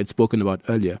that we had spoken about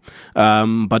earlier.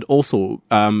 But also,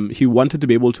 he wanted to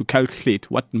be able to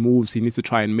calculate what moves he needs to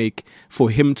try and make for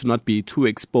him to not be too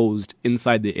exposed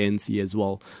inside the ANC as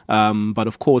well. But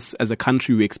of course, as a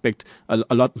country, we expect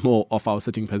a lot more of our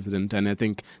sitting president. And I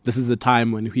think this is a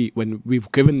time when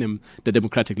we've given him the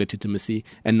democratic legitimacy,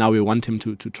 and now we want him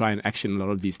to try and action a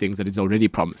lot of these things that he's already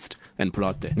promised and put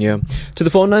out there. Yeah. To the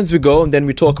phone lines we go, and then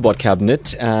we talk about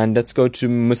cabinet. And let's go to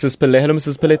Mrs. Pillay. Hello,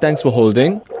 Mrs. Pillay. Thanks for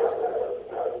holding.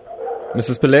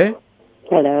 Mrs. Pillay?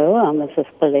 Hello, I'm Mrs.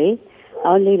 Pillay. I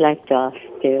only like to ask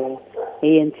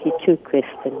ANC two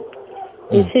questions.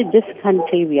 You said this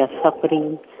country we are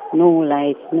suffering, no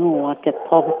light, no water,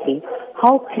 poverty.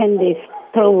 How can they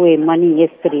throw away money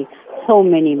yesterday, so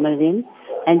many million?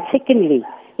 And secondly,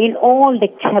 in all the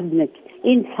cabinets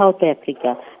in South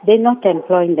Africa, they're not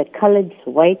employing the coloreds,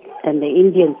 whites, and the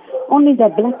Indians. Only the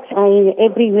blacks are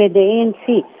everywhere, the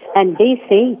ANC. And they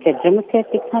say it's a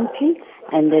democratic country.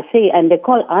 And they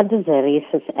call others a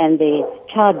racist, and they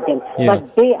charge them,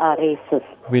 but they are racist.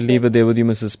 We'll leave it there with you,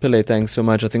 Mrs. Pillay. Thanks so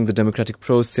much. I think the democratic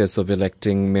process of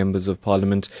electing members of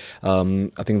parliament,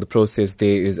 I think the process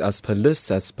there is as per lists,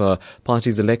 as per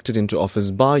parties elected into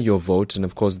office by your vote, and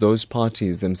of course those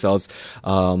parties themselves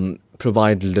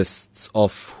provide lists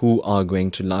of who are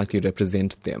going to likely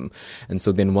represent them. And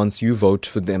so then once you vote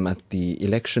for them at the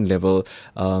election level,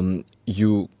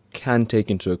 you can take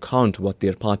into account what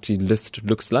their party list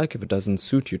looks like. If it doesn't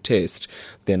suit your taste,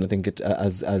 then I think it,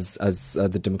 as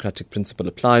the democratic principle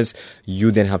applies,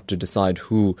 you then have to decide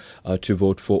who to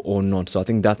vote for or not. So I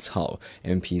think that's how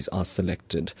MPs are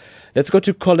selected. Let's go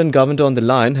to Colin Governor on the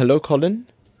line. Hello, Colin.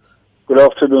 Good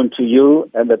afternoon to you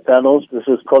and the panels. This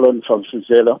is Colin from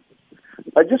Suzela.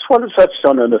 I just want to touch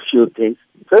on a few things.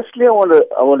 Firstly, I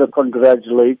want to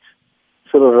congratulate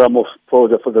Cyril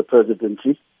Ramaphosa for the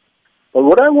presidency. But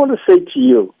what I want to say to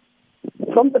you,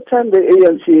 from the time the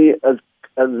ANC has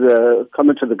come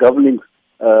into the governing,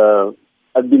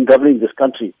 has been governing this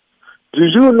country, do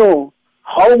you know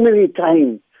how many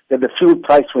times that the fuel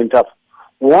price went up?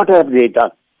 What have they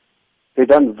done? They've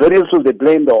done very little. They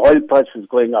blame the oil prices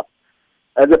going up.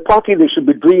 As a party, they should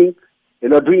be doing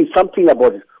something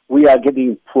about it. We are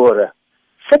getting poorer.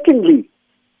 Secondly,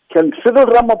 can Cyril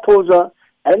Ramaphosa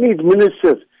and his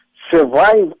ministers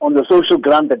survive on the social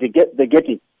grant that they're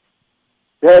getting?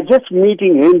 They are just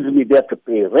meeting ends meet. They have to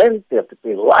pay rent, they have to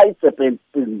pay lights, they have to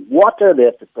pay water, they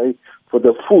have to pay for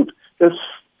the food.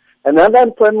 And the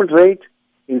unemployment rate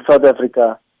in South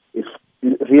Africa is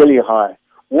really high.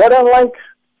 What I like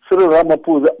Cyril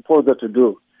Ramaphosa to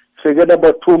do, forget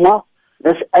about Puma,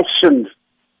 let's action.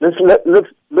 Let's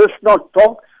not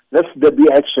talk, there be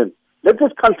action. Let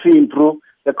this country improve.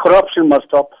 The corruption must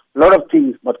stop. A lot of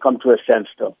things must come to a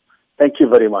standstill. Thank you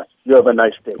very much. You have a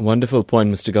nice day. Wonderful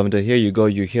point, Mr. Governor. Here you go.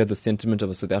 You hear the sentiment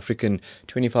of a South African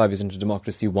 25 years into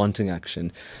democracy wanting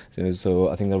action. So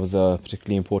I think that was a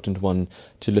particularly important one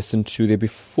to listen to there.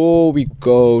 Before we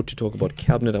go to talk about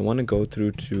cabinet, I want to go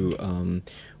through to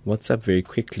WhatsApp very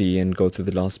quickly and go through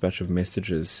the last batch of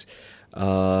messages.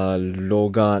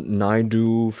 Loga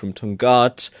Naidu from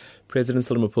Tongat. President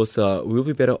Ramaphosa will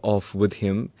be better off with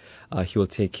him. He will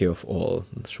take care of all.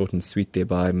 Short and sweet there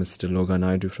by Mr. Loga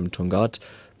Naidu from Tongat.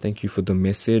 Thank you for the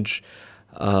message.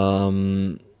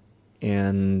 And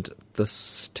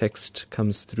this text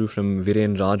comes through from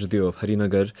Viren Rajdev of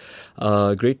Harinagar.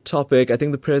 Great topic. I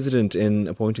think the president, in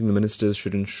appointing the ministers,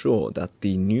 should ensure that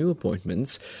the new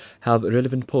appointments have a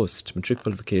relevant post-matric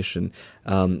qualification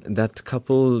that,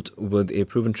 coupled with a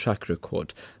proven track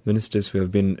record. Ministers who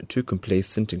have been too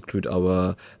complacent include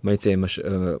our Maite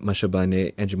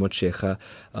Mashabane, Angie Motshekga,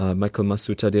 Michael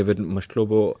Masuta, David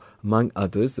Mhlongo, among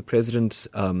others. The president,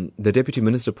 the deputy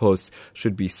minister posts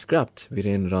should be scrapped.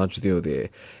 Viren Rajdev there.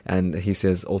 And he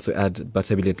says also add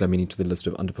Batabile Dlamini to the list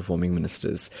of underperforming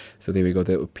ministers. So there we go.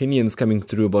 The opinions coming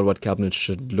through about what cabinet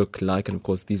should look like. And of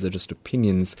course, these are just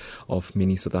opinions of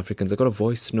many South Africans. I got a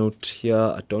voice note here.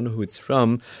 I don't know who it's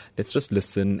from. Let's just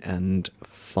listen and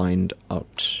find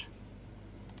out.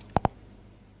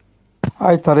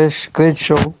 Hi Taresh, great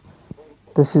show.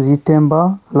 This is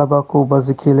Itemba Labako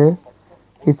Bazikile.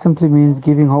 It simply means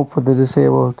giving hope for the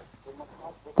disabled.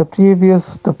 The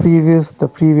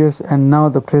previous, and now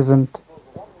the present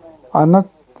are not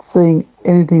saying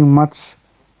anything much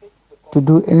to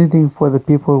do anything for the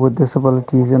people with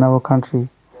disabilities in our country.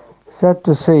 sad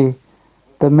to say,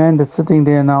 the man that's sitting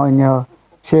there now in your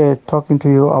chair talking to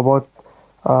you about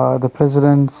the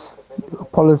president's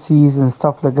policies and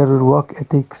stuff like that with work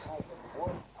ethics.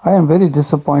 I am very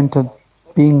disappointed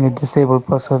being a disabled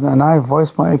person, and I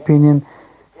voiced my opinion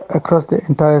across the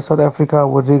entire South Africa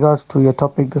with regards to your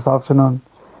topic this afternoon.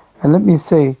 And let me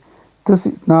say, this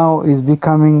now is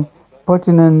becoming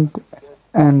pertinent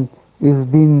and is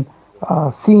being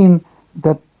seen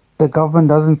that the government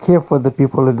doesn't care for the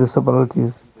people with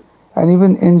disabilities. And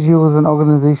even NGOs and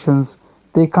organizations,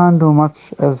 they can't do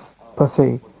much as per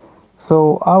se.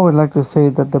 So I would like to say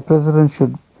that the president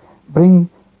should bring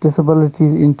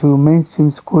disabilities into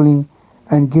mainstream schooling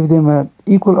and give them an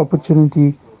equal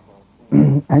opportunity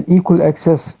and equal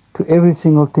access to every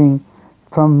single thing,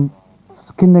 from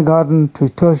kindergarten to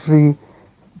tertiary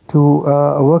to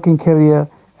a working career,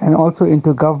 and also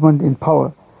into government in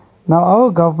power. Now our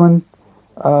government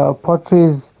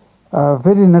portrays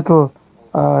very little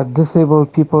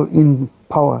disabled people in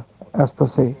power as per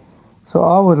se. So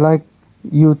I would like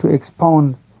you to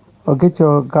expound or get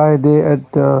your guy there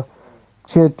at the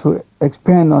chair to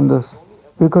expand on this,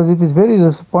 because it is very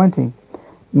disappointing.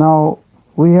 Now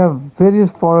we have various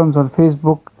forums on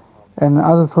Facebook and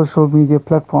other social media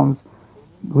platforms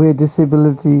where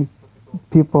disability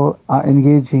people are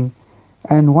engaging,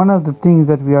 and one of the things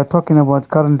that we are talking about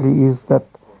currently is that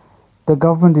the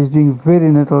government is doing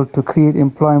very little to create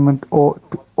employment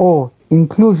or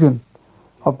inclusion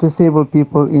of disabled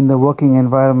people in the working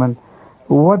environment.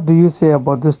 What do you say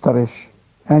about this, Taresh,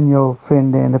 and your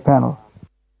friend there in the panel?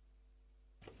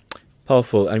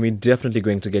 Powerful, and we're definitely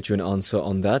going to get you an answer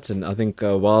on that. And I think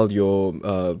while your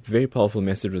very powerful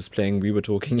message was playing, we were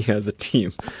talking here as a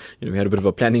team. We had a bit of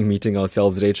a planning meeting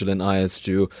ourselves, Rachel and I, as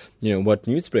to what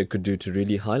Newsbreak could do to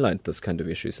really highlight this kind of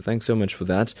issue. So thanks so much for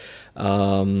that.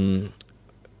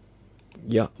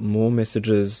 More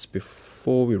messages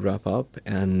before we wrap up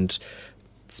and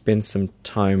spend some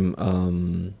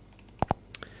time.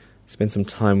 Spend some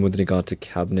time with regard to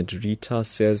cabinet. Rita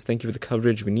says, thank you for the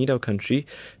coverage. We need our country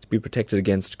to be protected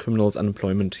against criminals,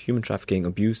 unemployment, human trafficking,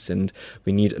 abuse, and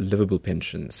we need livable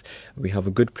pensions. We have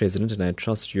a good president, and I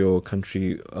trust our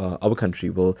country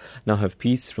will now have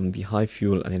peace from the high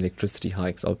fuel and electricity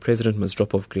hikes. Our president must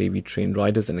drop off gravy train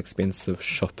riders and expensive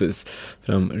shoppers.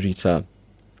 From Rita.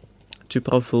 Two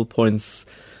powerful points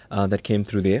that came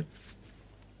through there.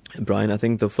 Brian, I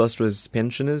think the first was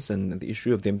pensioners and the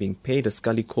issue of them being paid. As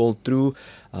Scully called through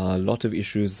a lot of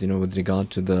issues, with regard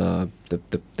to the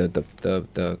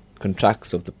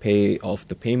contracts of the pay, of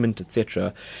the payment,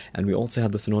 etc. And we also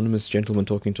had this anonymous gentleman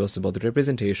talking to us about the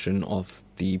representation of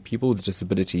the people with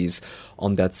disabilities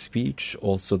on that speech,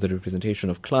 also the representation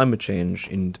of climate change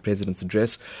in the president's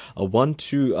address. I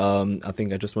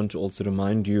just want to also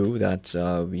remind you that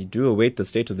we do await the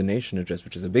State of the Nation address,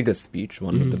 which is a bigger speech,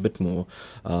 one with a bit more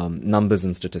numbers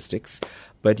and statistics.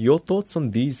 But your thoughts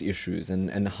on these issues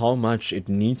and how much it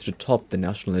needs to top the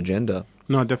national agenda?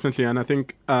 No, definitely. And I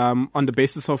think on the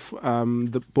basis of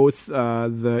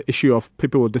the issue of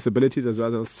people with disabilities as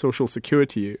well as social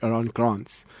security around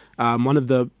grants, one of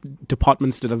the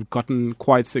departments that have gotten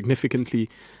quite significantly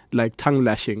tongue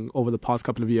lashing over the past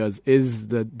couple of years is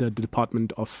the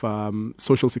Department of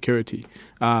Social Security,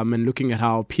 and looking at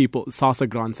how SASSA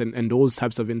grants and those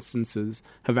types of instances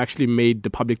have actually made the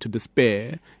public to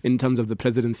despair in terms of the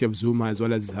presidency of Zuma as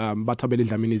well as Batabeli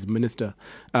Dlamini's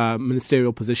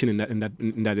ministerial position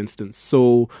in that instance.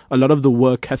 So a lot of the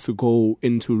work has to go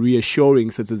into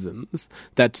reassuring citizens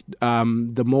that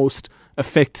the most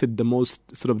affected, the most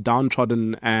sort of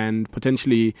downtrodden and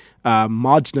potentially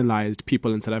marginalized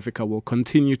people in South Africa will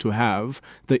continue to have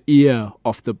the ear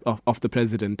of the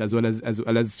president, as well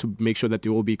as to make sure that they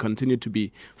will be continued to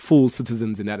be full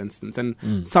citizens in that instance. And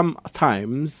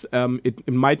sometimes it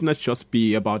might not just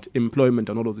be about employment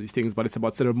and all of these things, but it's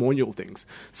about ceremonial things.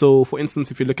 So, for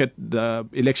instance, if you look at the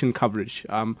election coverage,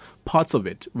 parts of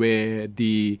it where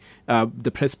the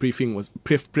press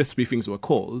briefings were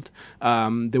called,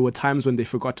 there were times when they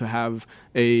forgot to have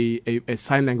a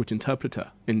sign language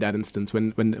interpreter in that instance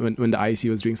when the IEC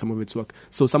was doing some of its work.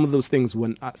 So some of those things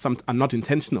some are not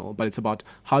intentional, but it's about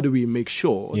how do we make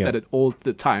sure that at all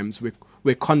the times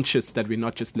we're conscious that we're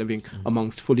not just living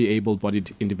amongst fully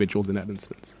able-bodied individuals in that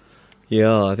instance.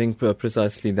 Yeah, I think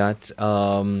precisely that.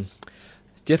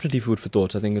 definitely food for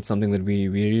thought. I think it's something that we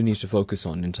really need to focus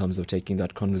on in terms of taking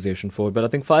that conversation forward. But I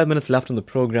think 5 minutes left on the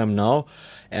program now,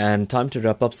 and time to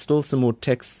wrap up. Still some more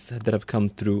texts that have come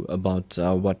through about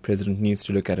what President needs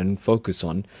to look at and focus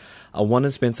on. I want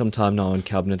to spend some time now on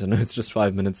Cabinet. I know it's just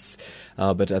 5 minutes,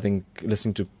 but I think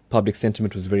listening to public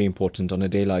sentiment was very important on a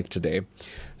day like today.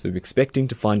 So we're expecting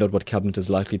to find out what Cabinet is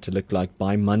likely to look like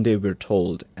by Monday, we're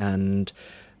told. And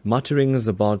mutterings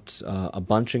about a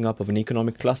bunching up of an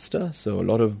economic cluster. So a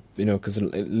lot of, because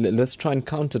let's try and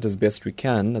count it as best we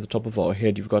can. At the top of our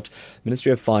head, you've got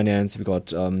Ministry of Finance, you've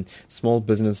got small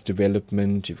business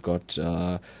development, you've got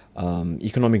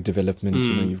economic development.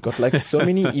 You've got like so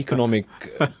many economic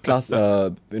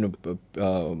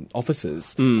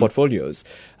offices, portfolios,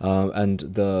 and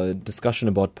the discussion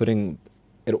about putting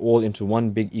it all into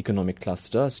one big economic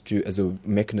cluster as a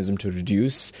mechanism to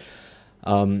reduce.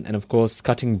 And of course,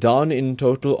 cutting down in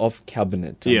total of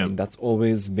Cabinet. I mean, that's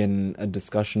always been a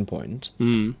discussion point.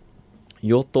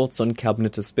 Your thoughts on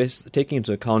Cabinet, especially taking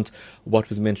into account what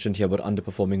was mentioned here about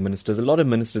underperforming ministers. A lot of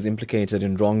ministers implicated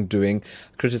in wrongdoing,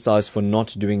 criticized for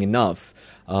not doing enough.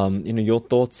 Your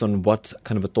thoughts on what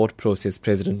kind of a thought process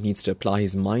President needs to apply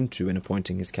his mind to in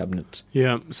appointing his Cabinet.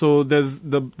 Yeah, so there's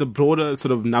the broader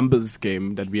sort of numbers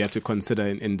game that we have to consider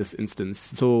in this instance.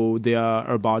 So there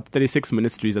are about 36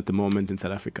 ministries at the moment in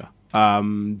South Africa.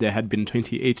 There had been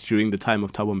 28 during the time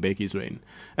of Thabo Mbeki's reign.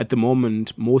 At the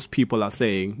moment, most people are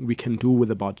saying we can do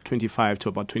with about 25 to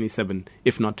about 27,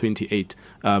 if not 28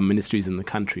 ministries in the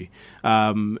country.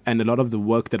 And a lot of the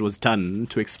work that was done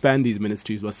to expand these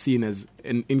ministries was seen as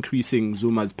increasing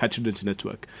Zuma's patronage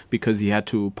network, because he had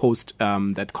to post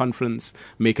that conference,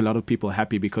 make a lot of people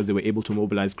happy because they were able to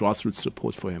mobilize grassroots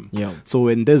support for him. Yeah. So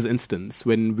in this instance,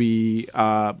 when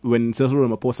Cyril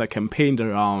Ramaphosa campaigned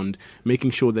around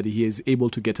making sure that he is able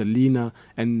to get a leaner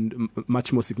and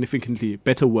much more significantly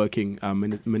better working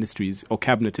ministries, or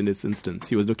cabinet in this instance,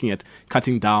 he was looking at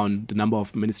cutting down the number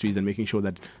of ministries and making sure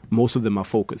that most of them are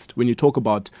focused. When you talk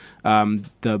about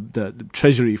the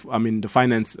treasury, the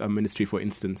finance ministry, for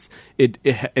instance,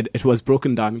 it was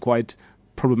broken down quite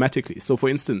problematically. So, for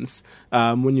instance,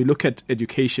 when you look at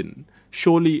education,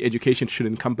 surely education should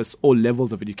encompass all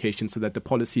levels of education so that the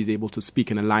policy is able to speak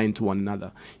and align to one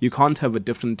another. You can't have a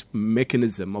different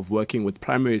mechanism of working with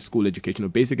primary school education or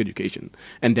basic education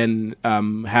and then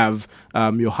have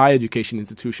your higher education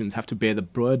institutions have to bear the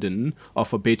burden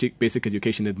of a basic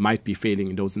education that might be failing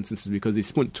in those instances, because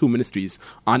these two ministries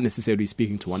aren't necessarily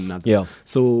speaking to one another. Yeah.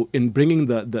 So in bringing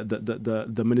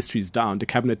the ministries down, the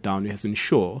cabinet down, he has to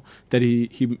ensure that he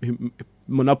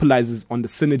monopolizes on the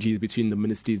synergies between the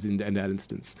ministries in that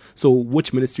instance. So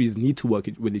which ministries need to work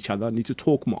with each other, need to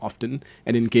talk more often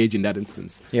and engage in that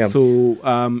instance. Yeah. So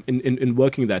in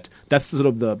working that's sort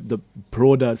of the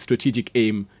broader strategic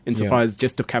aim insofar as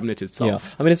just the cabinet itself.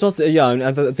 Yeah. I mean, it's not, and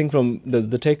I think from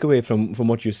the takeaway from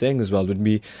what you're saying as well would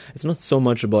be, it's not so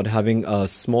much about having a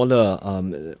smaller,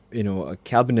 a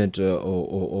cabinet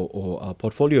or a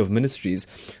portfolio of ministries,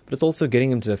 but it's also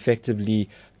getting them to effectively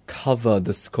cover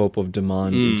the scope of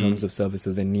demand in terms of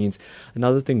services and needs.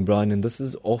 Another thing, Brian, and this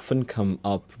has often come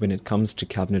up when it comes to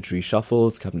cabinet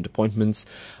reshuffles, cabinet appointments,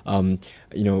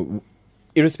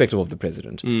 irrespective of the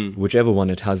president, whichever one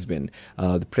it has been,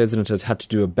 the president has had to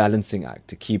do a balancing act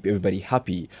to keep everybody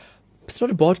happy. It's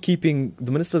not about keeping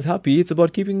the ministers happy, it's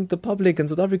about keeping the public and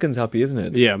South Africans happy, isn't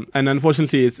it? Yeah, and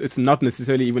unfortunately it's not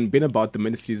necessarily even been about the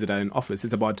ministries that are in office,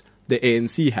 it's about the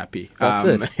ANC happy. That's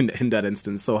it. In that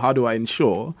instance. So how do I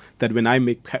ensure that when I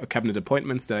make cabinet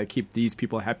appointments that I keep these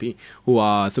people happy who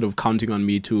are sort of counting on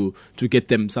me to get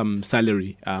them some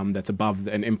salary that's above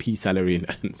an MP salary in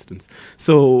that instance.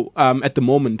 So at the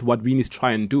moment, what we need to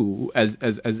try and do as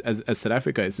South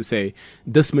Africa is to say,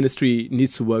 this ministry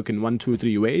needs to work in 1, 2,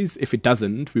 3 ways. If it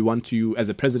doesn't, we want you as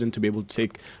a president to be able to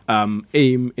take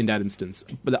aim in that instance.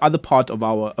 But the other part of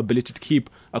our ability to keep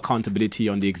accountability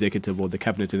on the executive or the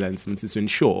cabinet in that instance is to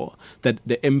ensure that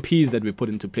the MPs that we put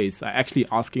into place are actually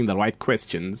asking the right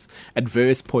questions at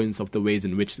various points of the ways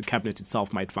in which the cabinet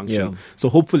itself might function. Yeah. So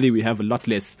hopefully we have a lot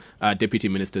less deputy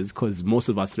ministers, because most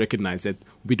of us recognize that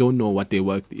we don't know what their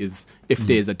work is if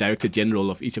there's a director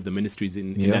general of each of the ministries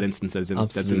in that instance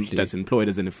that's employed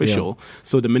as an official. Yeah.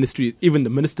 So the ministry, even the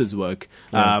minister's work,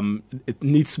 it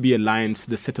needs to be aligned to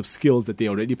the set of skills that they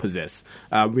already possess.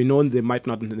 We know they might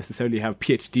not necessarily have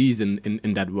PhDs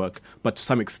in that work, but to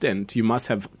some extent you must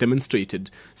have demonstrated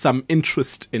some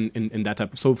interest in that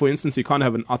type. So for instance, you can't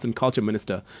have an arts and culture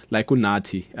minister like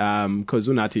Unathi, because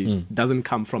Unathi doesn't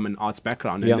come from an arts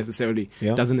background and necessarily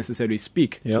doesn't necessarily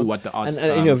speak to what the arts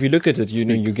And if you look at it,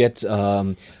 you get,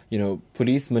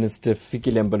 Police Minister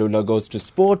Fikile Mbalula goes to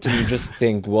sport, and you just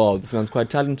think, wow, this man's quite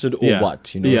talented, or what?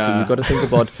 So you've got to think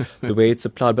about the way it's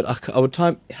applied. But our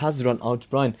time has run out,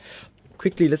 Brian.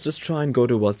 Quickly, let's just try and go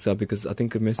to WhatsApp, because I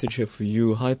think a message here for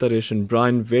you. Hi, Taresh and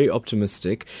Brian, very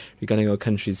optimistic regarding our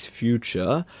country's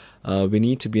future. We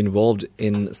need to be involved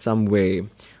in some way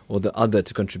or the other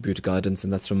to contribute to guidance,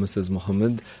 and that's from Mrs.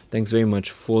 Mohammed. Thanks very much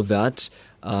for that.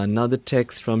 Another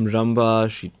text from Ramba.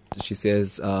 She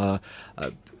says,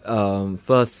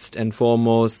 first and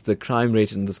foremost, the crime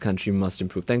rate in this country must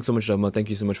improve. Thanks so much, Ramba. Thank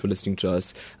you so much for listening to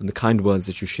us and the kind words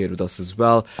that you shared with us as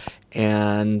well.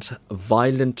 And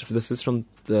this is from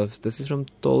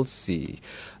Tulsi.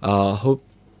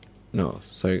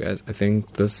 Sorry guys. I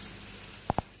think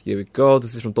here we go.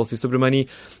 This is from Tulsi Subramani.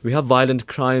 We have violent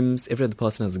crimes. Every other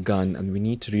person has a gun, and we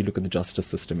need to relook at the justice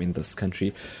system in this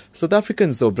country. South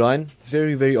Africans, though, Brian,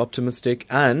 very, very optimistic,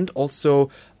 and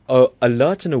also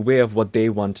alert and aware of what they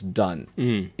want done.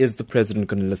 Is the president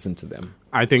going to listen to them?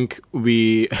 I think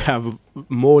we have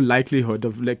more likelihood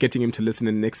of getting him to listen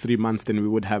in the next 3 months than we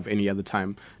would have any other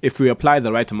time. If we apply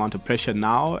the right amount of pressure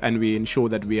now and we ensure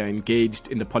that we are engaged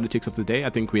in the politics of the day, I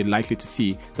think we're likely to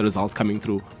see the results coming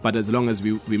through. But as long as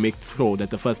we make sure that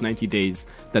the first 90 days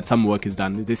that some work is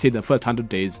done, they say the first 100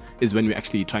 days is when we're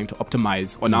actually trying to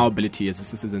optimize on our ability as a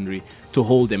citizenry to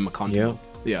hold them accountable.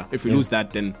 If we lose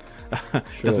that, then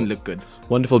doesn't look good.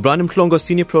 Wonderful. Brian Mhlongo,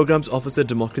 Senior Programs Officer,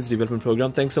 Democracy Development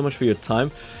Program. Thanks so much for your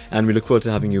time, and we look forward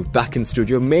to having you back in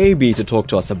studio, maybe to talk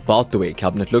to us about the way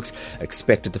Cabinet looks.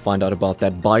 Expected to find out about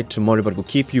that by tomorrow, but we'll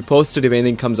keep you posted if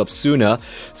anything comes up sooner.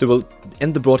 So we'll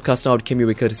end the broadcast now. It came your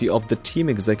way courtesy of the team,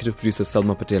 executive producer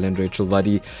Salma Patel and Rachel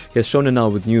Wadi. Here's Shona now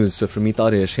with news. So from me,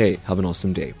 Taresh, hey, have an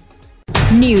awesome day.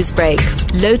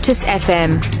 Newsbreak, Lotus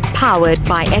FM, powered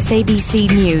by SABC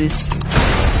News.